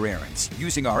you run your errands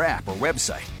using our app or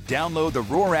website. Download the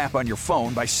Roar app on your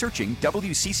phone by searching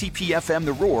WCCP-FM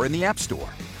The Roar in the App Store.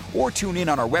 Or tune in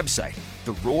on our website,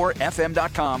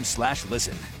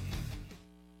 theroarfm.com/listen.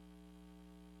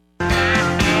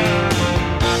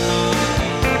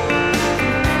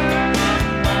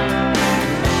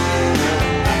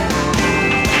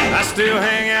 I still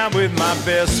hang out with my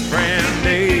best friend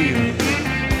Dave.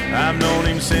 I've known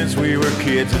him since we were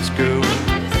kids at school.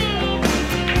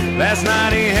 Last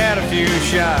night he had a few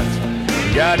shots,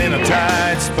 got in a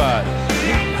tight spot,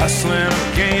 hustling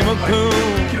a game of pool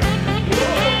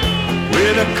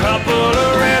with a couple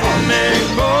of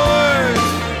redneck boys,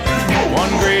 one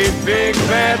great big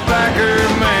bad biker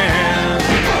man.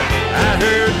 I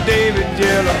heard David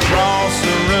yell across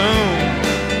the room,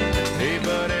 "Hey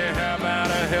buddy, how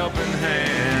about a helping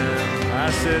hand?"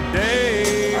 I said,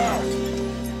 "Dave,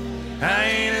 I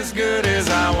ain't as good as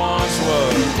I once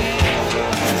was.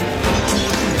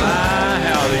 My,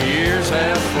 how the years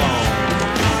have flown."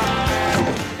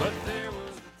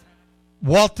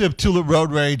 Walt Dip Tulip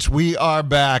Road Rage, we are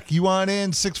back. You want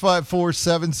in?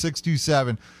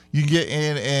 654-7627. You can get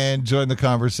in and join the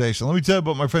conversation. Let me tell you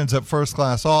about my friends at First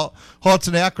Class Halt. Halt's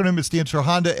an acronym. It stands for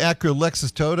Honda, Acura,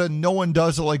 Lexus, Toyota. No one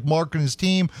does it like Mark and his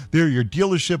team. They're your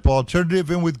dealership alternative,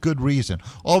 and with good reason.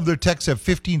 All of their techs have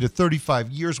 15 to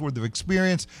 35 years worth of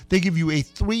experience. They give you a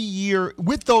 3-year,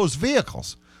 with those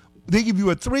vehicles, they give you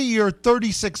a 3-year,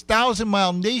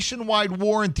 36,000-mile nationwide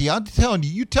warranty. I'm telling you,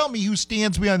 you tell me who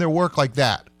stands behind their work like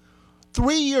that.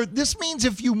 3-year, this means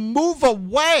if you move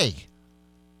away,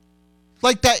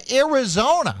 like that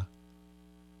Arizona,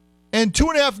 and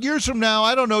 2.5 years from now,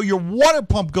 I don't know, your water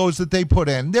pump goes that they put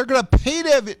in, they're going to pay to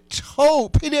have it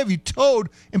towed, pay to have you towed,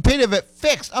 and pay to have it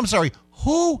fixed. I'm sorry,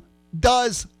 who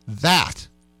does that?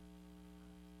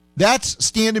 That's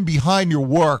standing behind your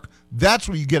work. That's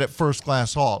what you get at First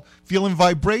Class Halt. Feeling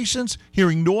vibrations,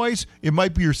 hearing noise, it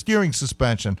might be your steering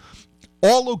suspension.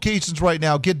 All locations right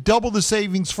now, get double the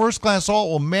savings. First Class Halt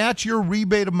will match your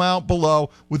rebate amount below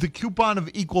with a coupon of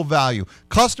equal value.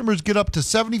 Customers get up to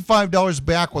 $75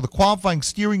 back with a qualifying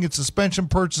steering and suspension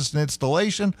purchase and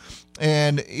installation.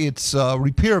 And it's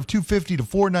repair of $250 to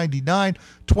 $499,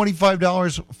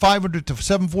 $25, $500 to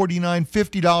 $749,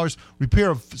 $50, repair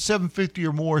of $750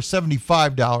 or more,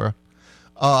 $75.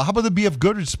 How about the BF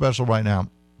Goodrich special right now?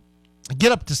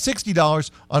 Get up to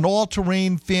 $60 on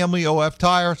all-terrain family OF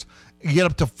tires. Get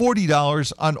up to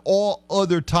 $40 on all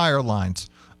other tire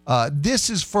lines. This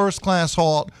is First Class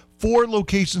Halt. 4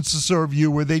 locations to serve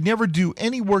you where they never do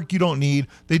any work you don't need.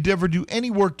 They never do any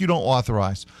work you don't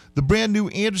authorize. The brand new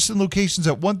Anderson locations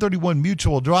at 131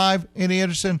 Mutual Drive in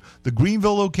Anderson, the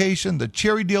Greenville location, the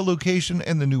Cherrydale location,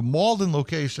 and the new Malden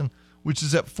location, which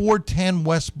is at 410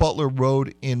 West Butler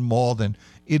Road in Malden.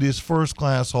 It is First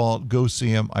Class Halt. Go see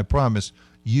him. I promise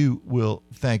you will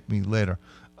thank me later.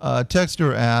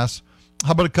 Texter asks,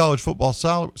 how about a college football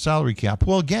salary cap?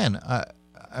 Well, again, I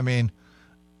mean,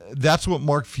 that's what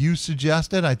Mark Few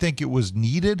suggested. I think it was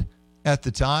needed at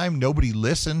the time. Nobody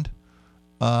listened.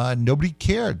 Nobody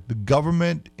cared. The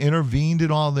government intervened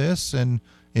in all this and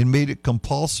made it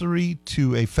compulsory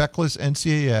to a feckless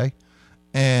NCAA.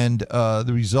 And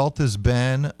the result has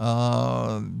been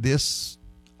this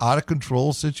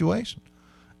out-of-control situation.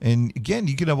 And, again,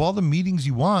 you can have all the meetings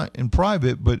you want in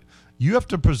private, but you have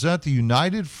to present the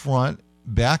united front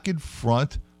back in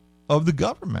front of the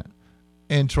government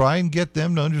and try and get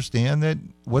them to understand that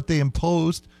what they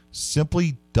imposed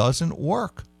simply doesn't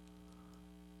work.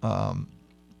 Texter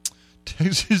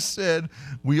Texas said,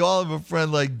 we all have a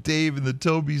friend like Dave in the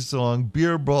Toby song,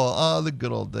 Beer Brawl. Ah, the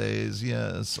good old days.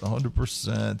 Yes,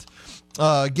 100%.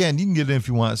 Again, you can get in if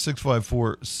you want,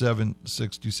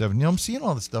 654-7627. You know, I'm seeing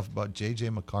all this stuff about J.J.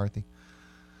 McCarthy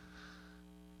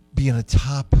being a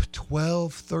top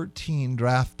 12, 13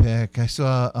 draft pick. I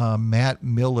saw Matt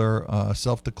Miller,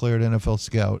 self-declared NFL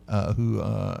scout, who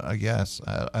I guess,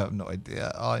 I have no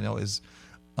idea. All I know is,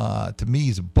 to me,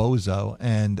 he's a bozo.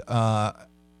 And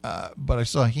but I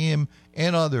saw him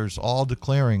and others all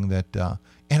declaring that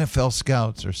NFL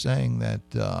scouts are saying that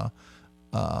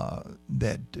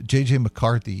that J.J.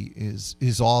 McCarthy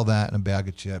is all that in a bag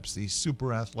of chips. He's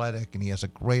super athletic and he has a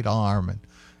great arm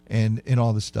and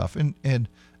all this stuff. And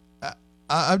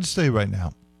I'll just tell you right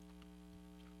now,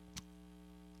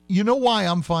 you know why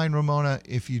I'm fine, Ramona,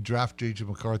 if you draft J.J.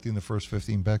 McCarthy in the first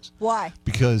 15 picks? Why?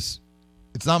 Because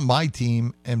it's not my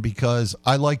team and because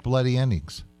I like bloody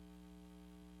endings.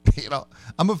 You know,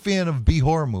 I'm a fan of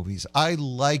B-horror movies. I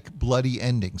like bloody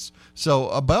endings.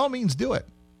 So by all means, do it.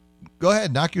 Go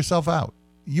ahead, knock yourself out.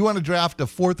 You want to draft a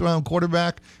fourth-round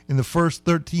quarterback in the first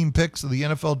 13 picks of the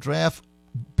NFL draft?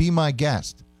 Be my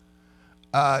guest.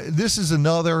 This is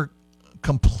another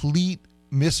complete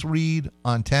misread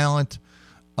on talent.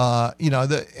 Now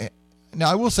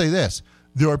I will say this.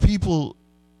 There are people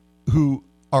who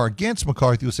are against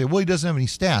McCarthy who say, well, he doesn't have any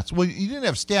stats. Well, he didn't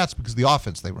have stats because of the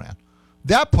offense they ran.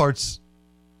 That part's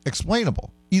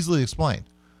explainable, easily explained.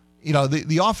 You know,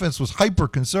 the offense was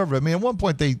hyper-conservative. I mean, at one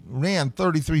point they ran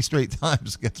 33 straight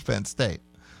times against Penn State.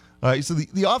 All right, so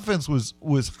the offense was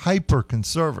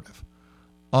hyper-conservative.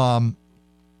 And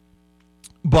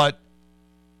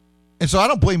so I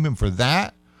don't blame him for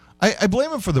that. I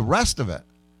blame him for the rest of it.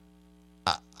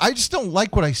 I just don't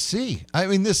like what I see. I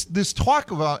mean, this talk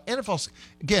about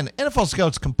NFL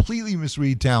scouts completely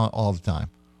misread talent all the time.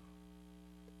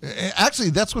 Actually,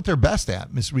 that's what they're best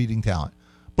at, misreading talent.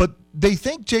 But they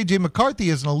think J.J. McCarthy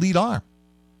has an elite arm.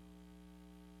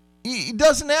 He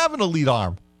doesn't have an elite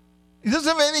arm. He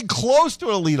doesn't have anything close to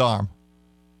an elite arm.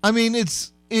 I mean,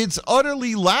 it's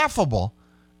utterly laughable.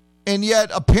 And yet,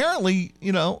 apparently,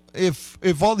 you know,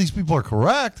 if all these people are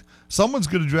correct, someone's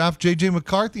going to draft J.J.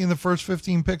 McCarthy in the first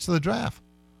 15 picks of the draft.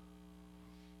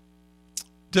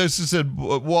 Just said,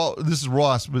 well, this is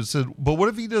Ross, but it said, but what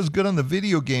if he does good on the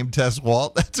video game test,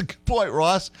 Walt? That's a good point,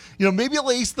 Ross. You know, maybe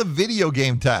he'll ace the video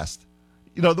game test.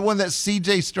 You know, the one that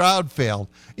C.J. Stroud failed.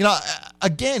 You know,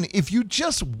 again, if you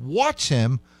just watch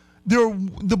him,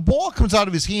 the ball comes out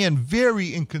of his hand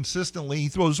very inconsistently. He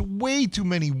throws way too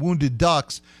many wounded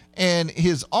ducks, and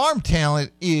his arm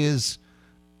talent is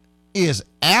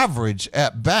average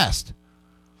at best.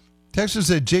 Texas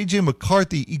said J.J.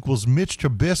 McCarthy equals Mitch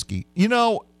Trubisky. You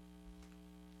know,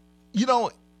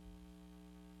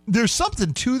 there's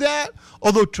something to that,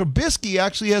 although Trubisky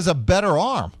actually has a better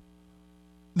arm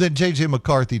than J.J.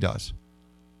 McCarthy does.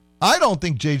 I don't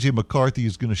think J.J. McCarthy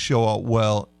is going to show out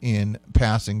well in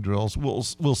passing drills. We'll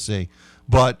see.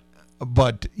 But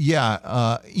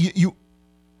yeah, you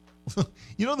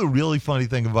know the really funny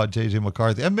thing about J.J.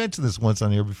 McCarthy? I mentioned this once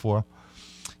on here before.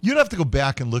 You'd have to go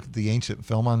back and look at the ancient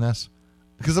film on this.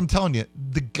 Because I'm telling you,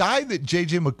 the guy that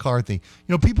J.J. McCarthy, you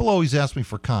know, people always ask me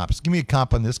for comps. Give me a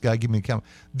comp on this guy. Give me a comp.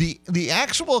 The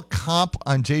actual comp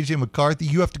on J.J. McCarthy,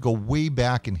 you have to go way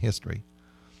back in history.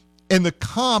 And the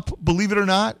comp, believe it or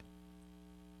not,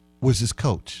 was his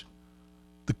coach.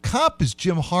 The comp is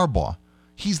Jim Harbaugh.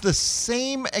 He's the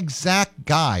same exact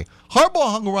guy.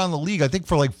 Harbaugh hung around the league, I think,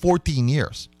 for like 14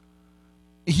 years.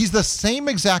 He's the same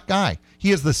exact guy.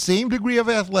 He has the same degree of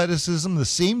athleticism, the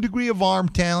same degree of arm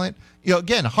talent. You know,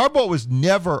 again, Harbaugh was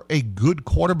never a good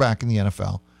quarterback in the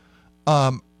NFL,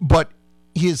 but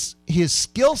his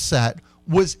skill set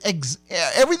was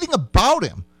everything about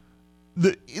him.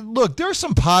 Look, there are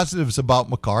some positives about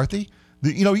McCarthy.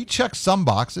 You know, he checks some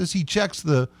boxes. He checks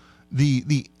the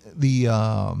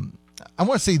I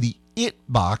want to say the it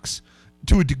box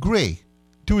to a degree.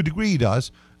 To a degree, he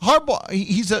does. Harbaugh,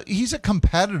 he's a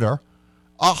competitor.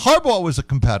 Harbaugh was a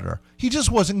competitor. He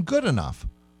just wasn't good enough.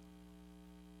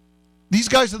 These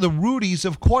guys are the Rudies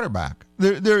of quarterback.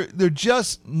 They're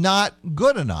just not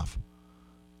good enough.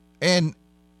 And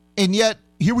yet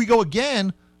here we go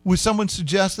again with someone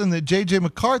suggesting that J.J.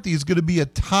 McCarthy is going to be a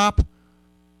top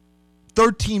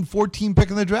 13, 14 pick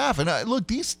in the draft. And look,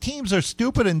 these teams are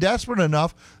stupid and desperate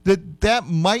enough that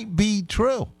might be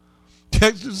true.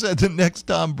 Texas said the next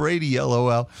Tom Brady,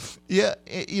 LOL. Yeah,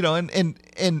 you know,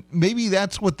 and maybe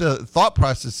that's what the thought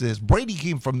process is. Brady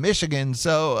came from Michigan,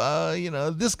 so you know,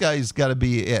 this guy's got to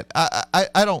be it. I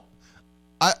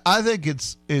think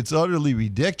it's utterly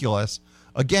ridiculous.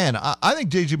 Again, I think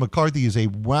J.J. McCarthy is a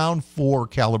round 4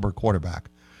 caliber quarterback.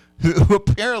 who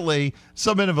apparently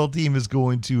some NFL team is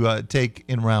going to take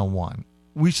in round one.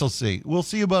 We shall see. We'll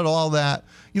see about all that.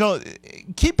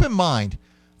 Keep in mind,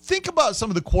 think about some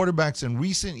of the quarterbacks in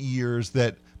recent years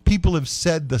that people have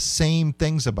said the same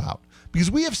things about.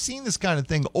 Because we have seen this kind of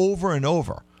thing over and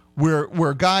over,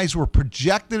 where guys were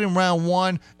projected in round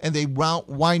one and they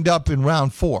wind up in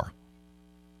round four.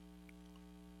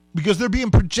 Because they're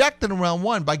being projected in round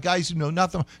one by guys who know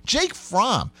nothing. Jake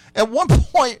Fromm. At one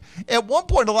point, a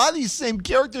lot of these same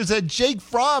characters had Jake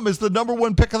Fromm as the number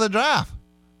one pick of the draft.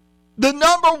 The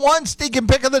number one stinking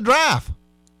pick of the draft.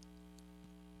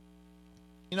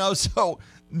 So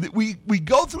we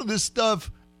go through this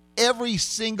stuff every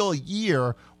single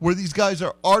year where these guys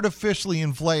are artificially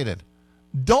inflated.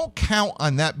 Don't count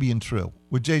on that being true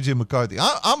with J.J. McCarthy.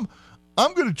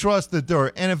 I'm going to trust that there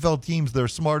are NFL teams that are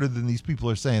smarter than these people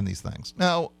are saying these things.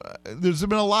 Now, there's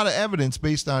been a lot of evidence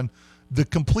based on the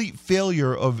complete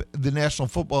failure of the National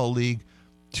Football League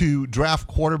to draft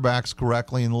quarterbacks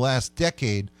correctly in the last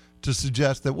decade to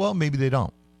suggest that, well, maybe they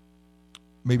don't.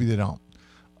 Maybe they don't.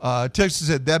 Texas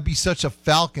said, that'd be such a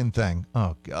Falcon thing.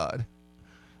 Oh, God.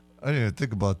 I didn't even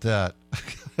think about that.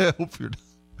 I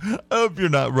hope you're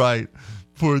not right.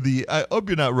 I hope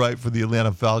you're not right for the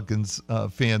Atlanta Falcons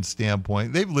fan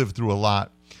standpoint. They've lived through a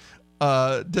lot.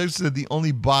 Dave said the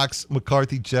only box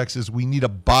McCarthy checks is we need a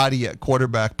body at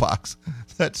quarterback box.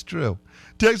 That's true.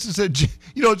 Texter said,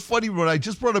 it's funny when I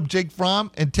just brought up Jake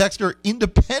Fromm and Texter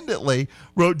independently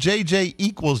wrote JJ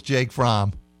equals Jake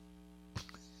Fromm.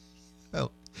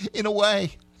 Well, in a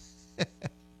way.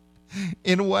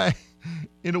 In a way.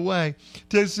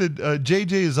 Texter said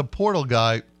JJ is a portal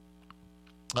guy.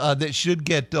 That should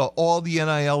get all the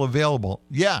NIL available.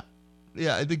 Yeah,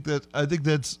 I think that's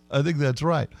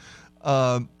right.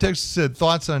 Texas said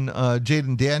thoughts on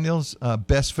Jaden Daniels,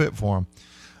 best fit for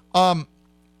him.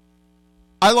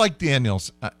 I like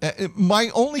Daniels.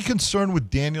 My only concern with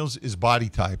Daniels is body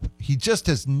type. He just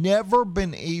has never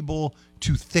been able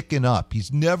to thicken up.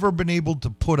 He's never been able to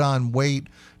put on weight.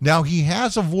 Now he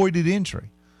has avoided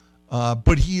injury,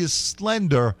 but he is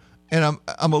slender. And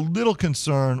I'm a little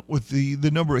concerned with the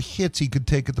number of hits he could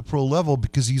take at the pro level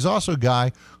because he's also a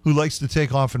guy who likes to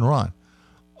take off and run.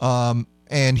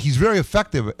 And he's very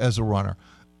effective as a runner.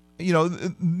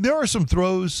 There are some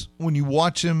throws when you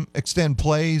watch him extend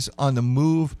plays on the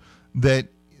move that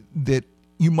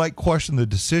you might question the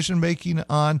decision-making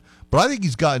on. But I think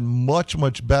he's gotten much,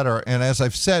 much better. And as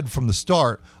I've said from the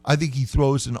start, I think he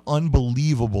throws an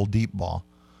unbelievable deep ball.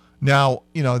 Now,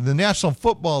 the National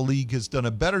Football League has done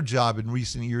a better job in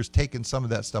recent years taking some of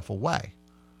that stuff away.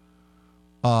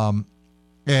 And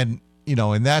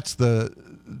that's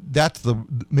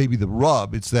maybe the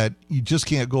rub. It's that you just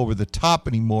can't go over the top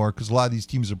anymore because a lot of these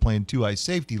teams are playing too high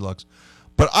safety looks.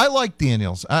 But I like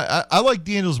Daniels. I like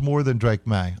Daniels more than Drake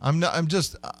May. I'm not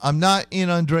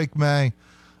in on Drake May.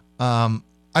 I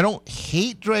don't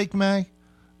hate Drake May,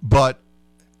 but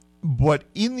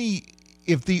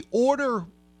if the order,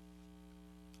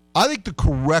 I think the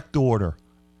correct order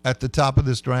at the top of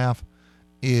this draft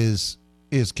is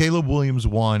Caleb Williams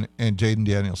 1 and Jaden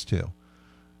Daniels 2.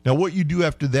 Now, what you do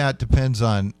after that depends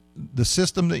on the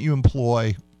system that you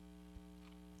employ,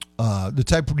 the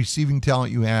type of receiving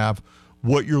talent you have,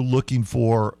 what you're looking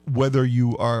for, whether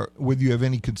you have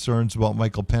any concerns about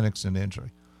Michael Penix and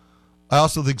injury. I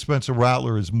also think Spencer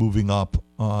Rattler is moving up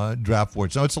draft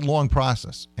boards. Now, it's a long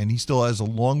process, and he still has a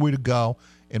long way to go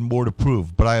and more to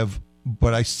prove. But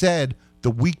I said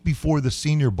the week before the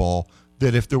Senior Bowl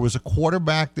that if there was a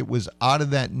quarterback that was out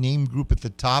of that name group at the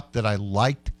top that I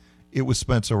liked, it was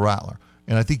Spencer Rattler.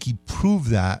 And I think he proved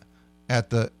that at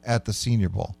the Senior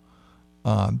Bowl.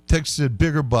 Texas said,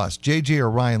 bigger bust, JJ or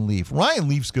Ryan Leaf? Ryan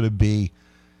Leaf's going to be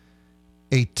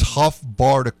a tough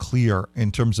bar to clear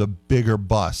in terms of bigger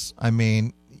busts. I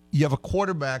mean, you have a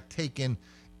quarterback taken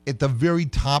at the very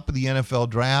top of the NFL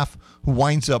draft who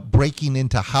winds up breaking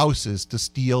into houses to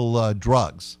steal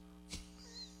drugs.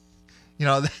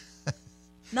 Not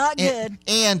good.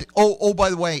 And by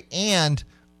the way,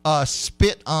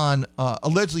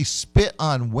 allegedly spit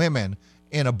on women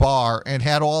in a bar and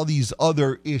had all these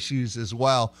other issues as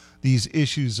well. These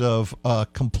issues of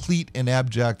complete and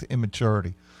abject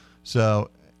immaturity. So,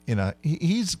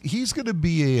 he's going to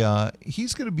be a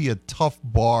tough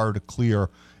bar to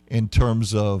clear in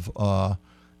terms of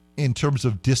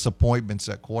disappointments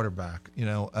at quarterback.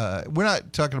 We're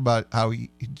not talking about how he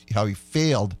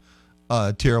failed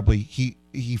terribly.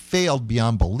 He failed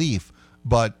beyond belief,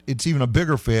 but it's even a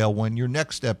bigger fail when your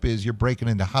next step is you're breaking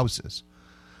into houses.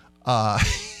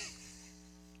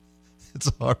 It's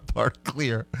a hard part to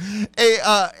clear. Hey,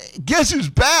 guess who's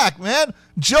back, man?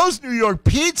 Joe's New York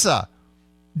Pizza.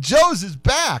 Joe's is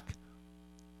back.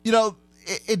 You know,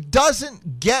 it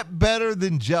doesn't get better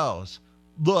than Joe's.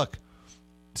 Look,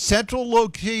 central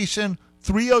location,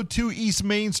 302 East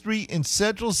Main Street in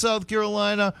Central South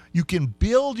Carolina. You can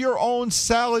build your own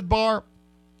salad bar.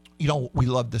 You know, we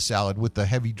love the salad with the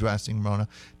heavy dressing, Rona.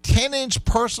 10-inch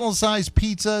personal-sized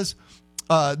pizzas.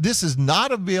 This is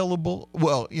not available.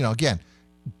 Well, you know, again,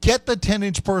 get the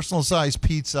 10-inch personal-sized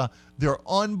pizza. They're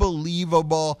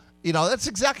unbelievable. You know, that's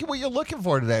exactly what you're looking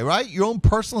for today, right? Your own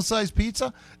personal-sized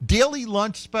pizza. Daily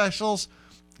lunch specials.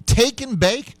 Take and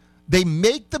bake. They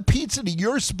make the pizza to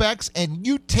your specs, and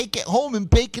you take it home and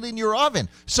bake it in your oven.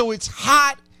 So it's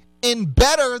hot and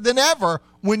better than ever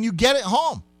when you get it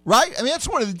home, right? I mean, that's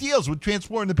one of the deals with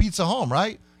transporting the pizza home,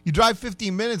 right? You drive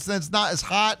 15 minutes, then it's not as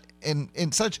hot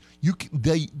and such. You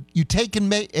take and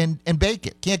make and bake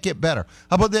it. Can't get better.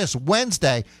 How about this?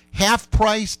 Wednesday, half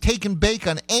price, take and bake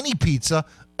on any pizza.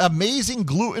 Amazing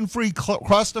gluten-free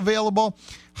crust available.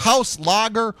 House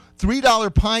lager,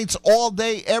 $3 pints all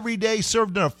day, every day,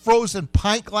 served in a frozen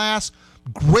pint glass.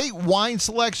 Great wine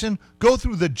selection. Go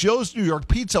through the Joe's New York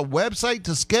Pizza website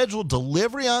to schedule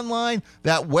delivery online.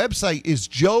 That website is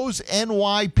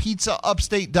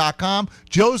joesnypizzaupstate.com.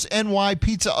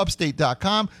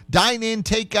 joesnypizzaupstate.com. Dine in,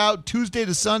 take out, Tuesday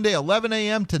to Sunday, 11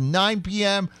 a.m. to 9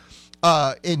 p.m.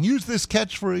 And use this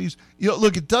catchphrase. You know,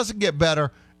 look, it doesn't get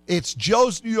better. It's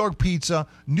Joe's New York Pizza,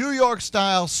 New York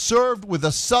style, served with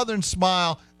a Southern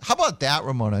smile. How about that,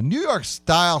 Ramona? New York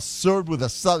style, served with a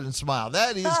Southern smile.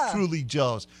 That is truly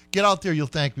Joe's. Get out there. You'll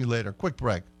thank me later. Quick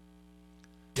break.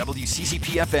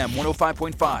 WCCP-FM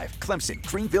 105.5, Clemson,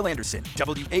 Greenville, Anderson.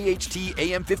 WAHT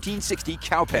AM 1560,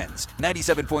 Cowpens.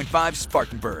 97.5,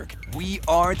 Spartanburg. We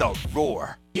are the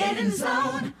Roar. Get in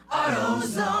zone,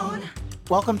 AutoZone.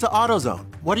 Welcome to AutoZone.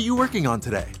 What are you working on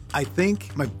today? I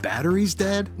think my battery's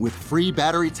dead. With free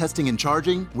battery testing and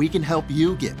charging, we can help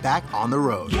you get back on the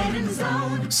road. Get in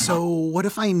zone. So what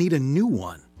if I need a new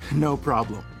one? No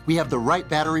problem. We have the right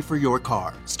battery for your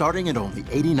car, starting at only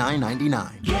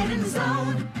 $89.99. Get in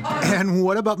zone, And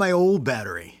what about my old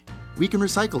battery? We can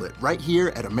recycle it right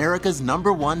here at America's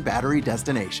 #1 battery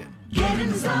destination. Get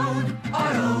in zone,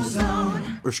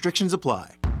 AutoZone. Restrictions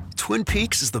apply. Twin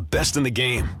Peaks is the best in the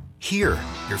game. Here,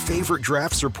 your favorite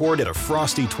drafts are poured at a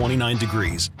frosty 29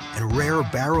 degrees, and rare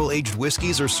barrel-aged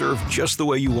whiskeys are served just the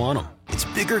way you want them. It's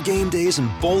bigger game days and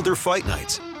bolder fight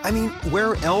nights. I mean,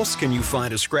 where else can you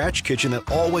find a scratch kitchen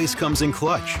that always comes in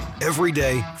clutch? Every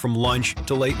day, from lunch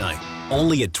to late night.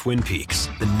 Only at Twin Peaks,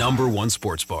 the #1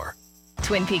 sports bar.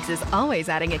 Twin Peaks is always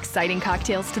adding exciting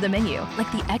cocktails to the menu,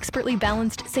 like the expertly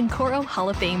balanced Sincoro Hall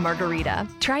of Fame Margarita.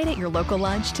 Try it at your local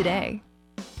lodge today.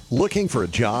 Looking for a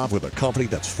job with a company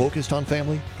that's focused on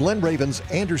family? Glen Raven's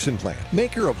Anderson plant,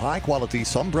 maker of high-quality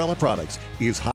Sunbrella products, is